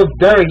 But they're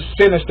very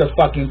sinister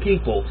fucking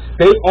people.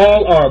 They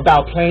all are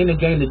about playing the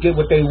game to get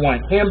what they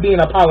want. Him being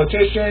a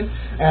politician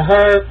and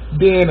her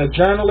being a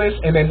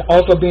journalist and then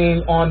also being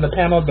on the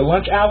panel of the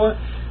lunch hour,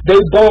 they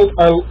both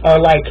are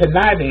like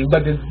conniving.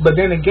 But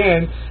then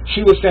again,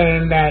 she was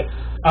saying that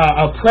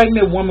a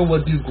pregnant woman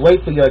would do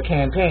great for your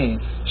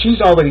campaign. She's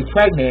already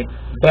pregnant,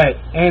 but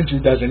Andrew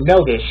doesn't know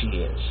that she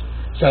is.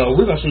 So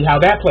we're going to see how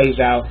that plays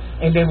out.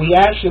 And then we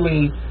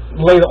actually,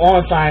 later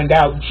on, find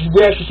out,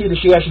 we actually see that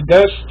she actually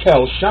does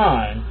tell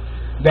Sean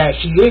that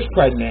she is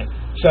pregnant.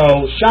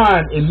 So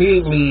Sean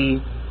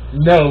immediately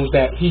knows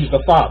that he's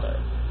the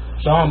father.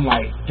 So I'm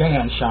like,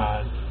 damn,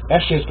 Sean,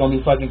 that shit's going to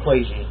be fucking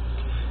crazy.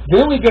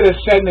 Then we get a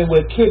segment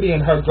with Kitty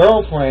and her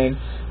girlfriend.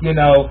 You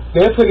know,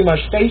 they're pretty much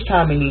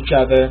FaceTiming each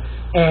other,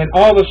 and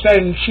all of a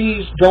sudden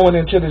she's going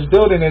into this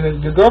building,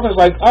 and the girlfriend's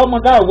like, oh my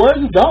God, where are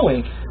you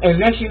going? And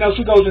next you know,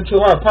 she goes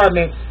into her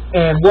apartment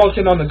and walks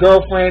in on the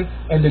girlfriend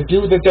and the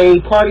dude that they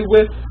party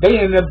with. They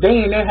in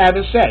there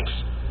having sex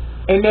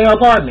in their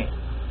apartment.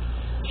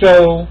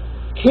 So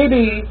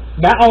Kitty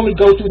not only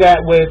goes through that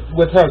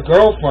with her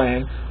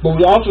girlfriend, but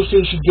we also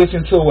see she gets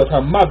into it with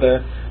her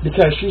mother,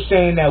 because she's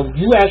saying that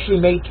you actually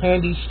made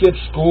Candy skip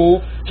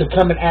school to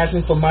come and ask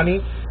me for money.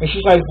 And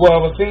she's like,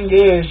 well, the thing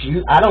is,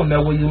 I don't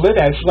know where you live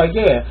at. She's like,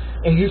 yeah.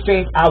 And you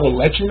think I will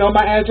let you know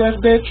my address,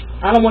 bitch?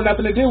 I don't want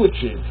nothing to do with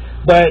you.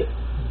 But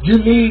you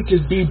need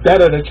to be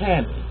better to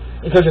Candy,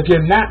 because if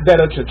you're not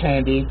better to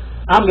Candy,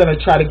 I'm gonna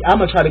try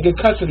to get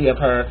custody of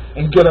her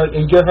and get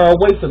her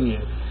away from you.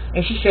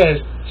 And she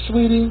says,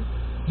 sweetie,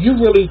 you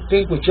really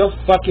think with your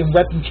fucking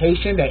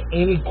reputation that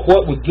any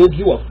court would give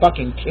you a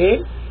fucking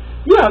kid?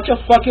 You're out your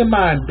fucking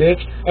mind,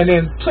 bitch. And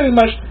then pretty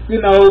much, you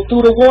know,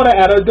 threw the water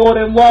at her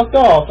daughter and walked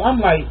off. I'm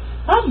like,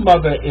 her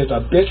mother is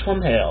a bitch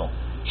from hell.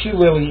 She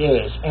really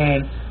is.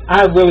 And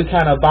I really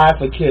kind of vibe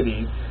for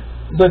Kitty.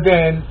 But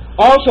then,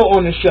 also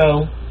on the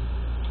show,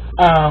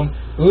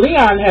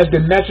 Leon has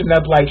been messing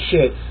up like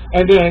shit.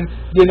 And then,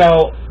 you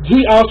know,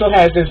 he also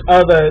has this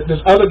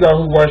other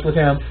girl who works with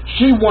him.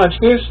 She wants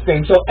his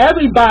thing. So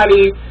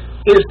everybody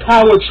is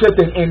power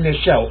tripping in this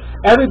show.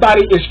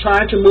 Everybody is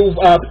trying to move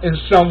up in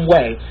some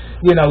way.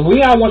 You know,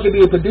 Leon wants to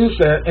be a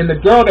producer, and the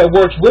girl that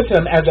works with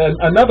him as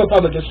another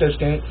public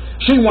assistant,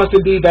 she wants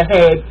to be the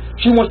head.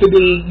 She wants to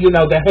be, you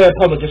know, the head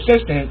public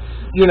assistant.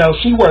 You know,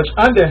 she works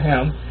under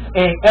him,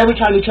 and every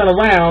time you turn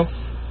around,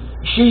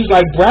 she's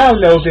like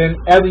brown nosing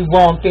every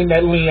wrong thing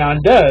that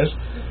Leon does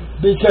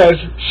because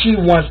she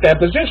wants that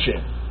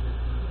position.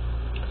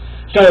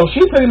 So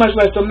she pretty much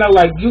lets them know,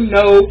 like, you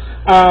know,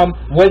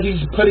 what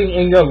he's putting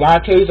in your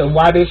lattes and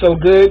why they're so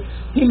good.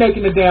 He's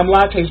making the damn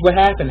lattes with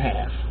half and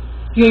half.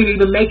 He ain't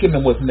even making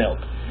them with milk.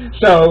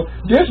 So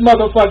this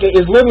motherfucker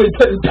is literally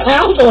putting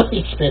pounds on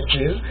these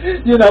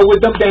bitches, you know,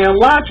 with them damn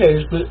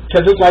lattes,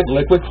 because it's like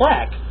liquid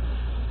crack.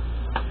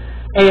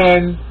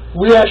 And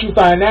we actually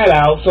find that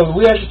out. So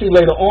we actually see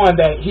later on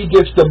that he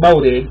gets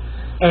demoted,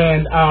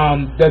 and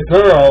the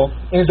girl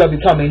ends up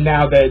becoming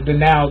now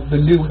the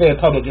new head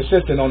public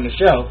assistant on the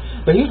show.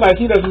 But he's like,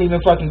 he doesn't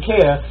even fucking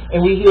care.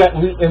 And we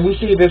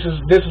see this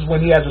is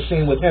when he has a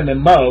scene with him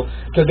and Mo,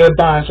 because they're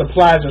buying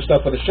supplies and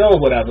stuff for the show or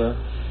whatever.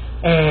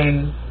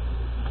 And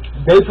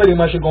they pretty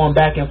much are going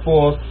back and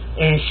forth.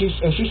 And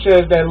she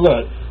says that,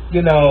 look,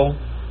 you know,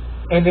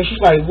 and then she's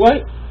like,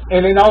 what?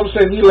 And then all of a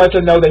sudden he lets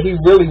her know that he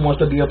really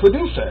wants to be a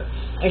producer.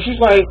 And she's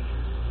like,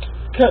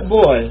 cut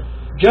boy.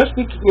 Just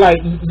like,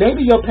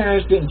 maybe your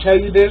parents didn't tell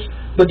you this,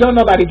 but don't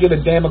nobody give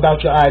a damn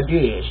about your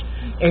ideas.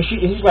 And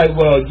he's like,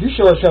 well, you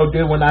sure as hell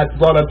did when I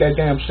brought up that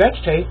damn sex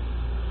tape.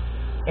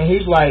 And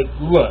he's like,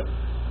 look.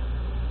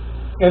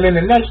 And then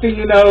the next thing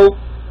you know,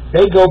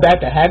 they go back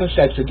to having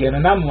sex again.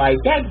 And I'm like,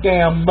 that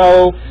damn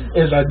Mo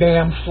is a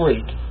damn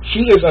freak.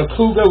 She is a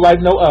cougar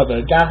like no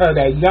other. Got her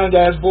that young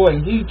ass boy,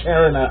 and he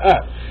tearing her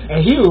up.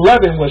 And he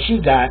loving what she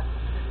got.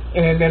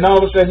 And then all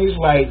of a sudden he's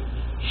like,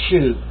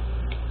 shoot.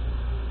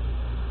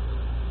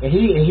 And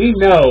he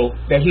know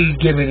that he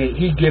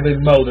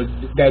giving Mo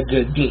that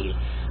good D.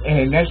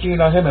 And next thing you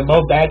know, him and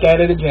Mo back at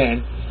it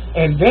again.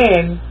 And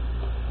then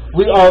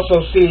we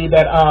also see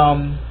that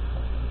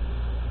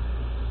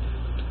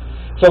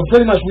so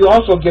pretty much we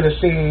also get a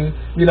scene,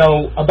 you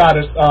know, about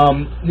us,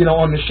 you know,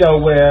 on the show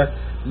where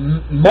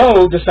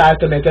Mo decides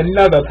to make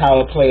another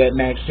power play at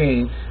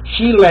Maxine.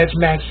 She lets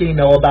Maxine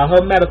know about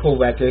her medical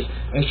records,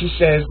 and she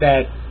says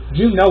that,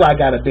 you know, I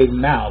got a big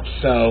mouth,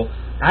 so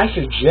I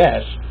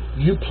suggest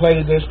you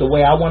play this the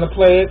way I want to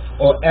play it,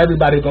 or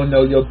everybody gonna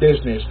know your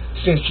business,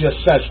 since you're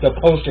such the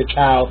poster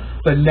child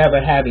for never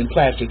having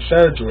plastic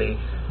surgery.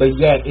 But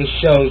yet it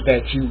shows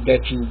that you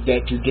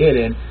did,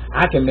 and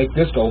I can make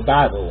this go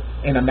viral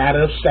in a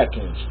matter of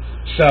seconds.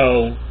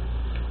 So,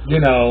 you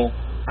know,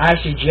 I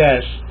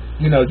suggest,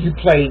 you know, you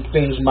play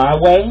things my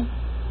way,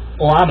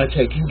 or I'm gonna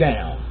take you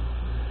down.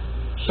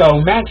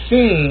 So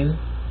Maxine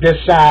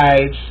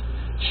decides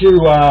to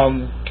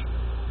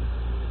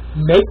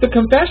make the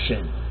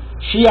confession.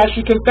 She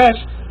actually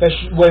confessed that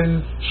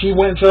when she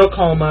went into a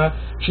coma,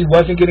 she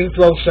wasn't getting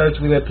throat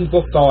surgery that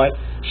people thought.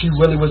 She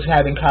really was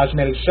having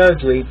cosmetic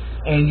surgery.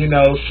 And, you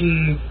know,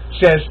 she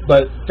says,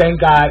 but thank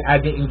God I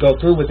didn't go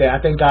through with it.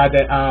 I thank God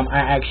that I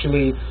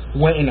actually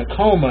went in a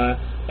coma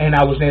and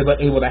I was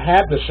able to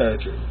have the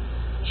surgery.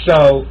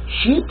 So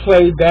she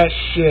played that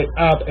shit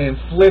up and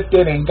flipped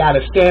it and got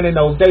a standing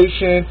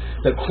ovation.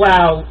 The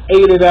crowd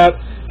ate it up,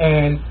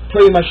 and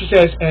pretty much she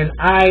says, and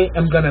I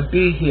am going to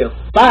be here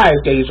 5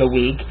 days a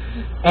week,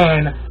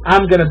 and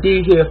I'm going to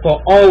be here for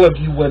all of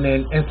you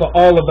women and for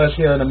all of us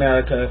here in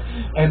America.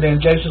 And then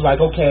Jason's like,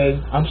 okay,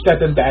 I'm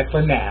stepping back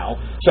for now.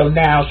 So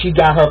now she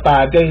got her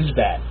 5 days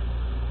back.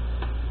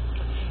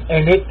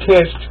 And it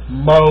pissed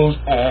Mo's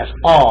ass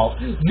off.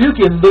 You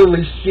can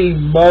literally see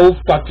Mo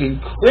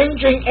fucking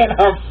cringing in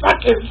her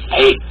fucking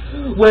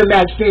face when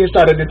Maxine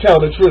started to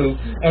tell the truth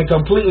and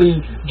completely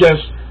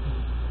just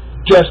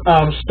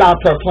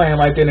stopped her plan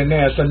right then and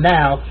there. So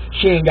now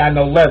she ain't got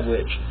no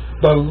leverage.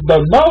 But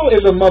Mo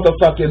is a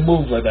motherfucking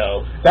mover,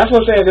 though. That's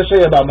what I have to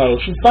say about Mo.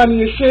 She's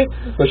funny as shit,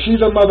 but she's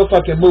a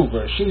motherfucking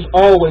mover. She's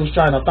always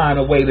trying to find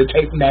a way to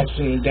take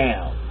Maxine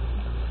down.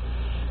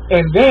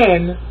 And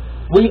then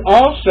we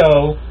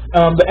also,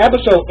 the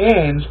episode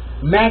ends,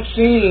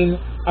 Maxine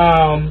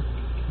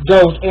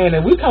goes in,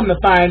 and we come to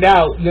find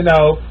out, you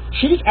know,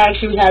 she's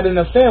actually had an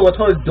affair with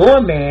her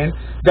doorman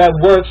that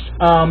works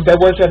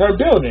at her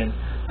building.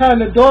 Her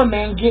and the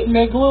doorman getting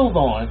their groove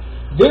on.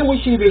 Then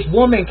we see this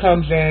woman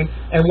comes in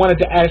and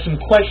wanted to ask some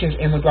questions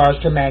in regards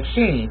to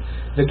Maxine.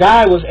 The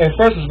guy was at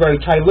first was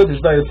very tight-lipped, was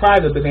very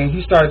private, but then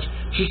she starts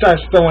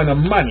throwing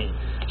him money.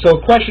 So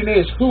the question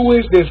is, who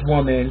is this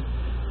woman?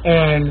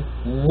 And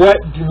what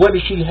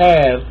does she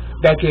have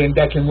that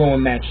can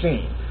ruin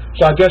Maxine?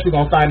 So I guess we're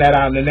gonna find that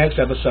out in the next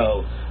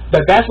episode.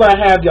 But that's what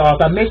I have, y'all.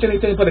 If I missed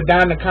anything, put it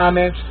down in the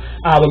comments.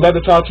 I would love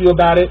to talk to you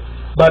about it.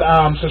 But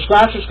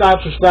subscribe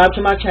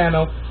to my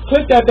channel.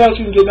 Click that bell so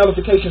you can get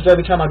notifications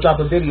every time I drop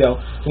a video.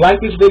 Like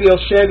this video,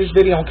 share this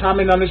video, and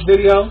comment on this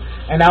video.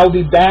 And I will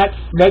be back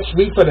next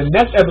week for the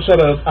next episode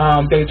of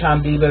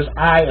Daytime Divas.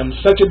 I am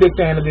such a big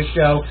fan of this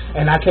show,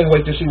 and I can't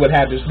wait to see what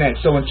happens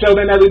next. So until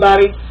then,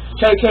 everybody,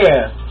 take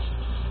care.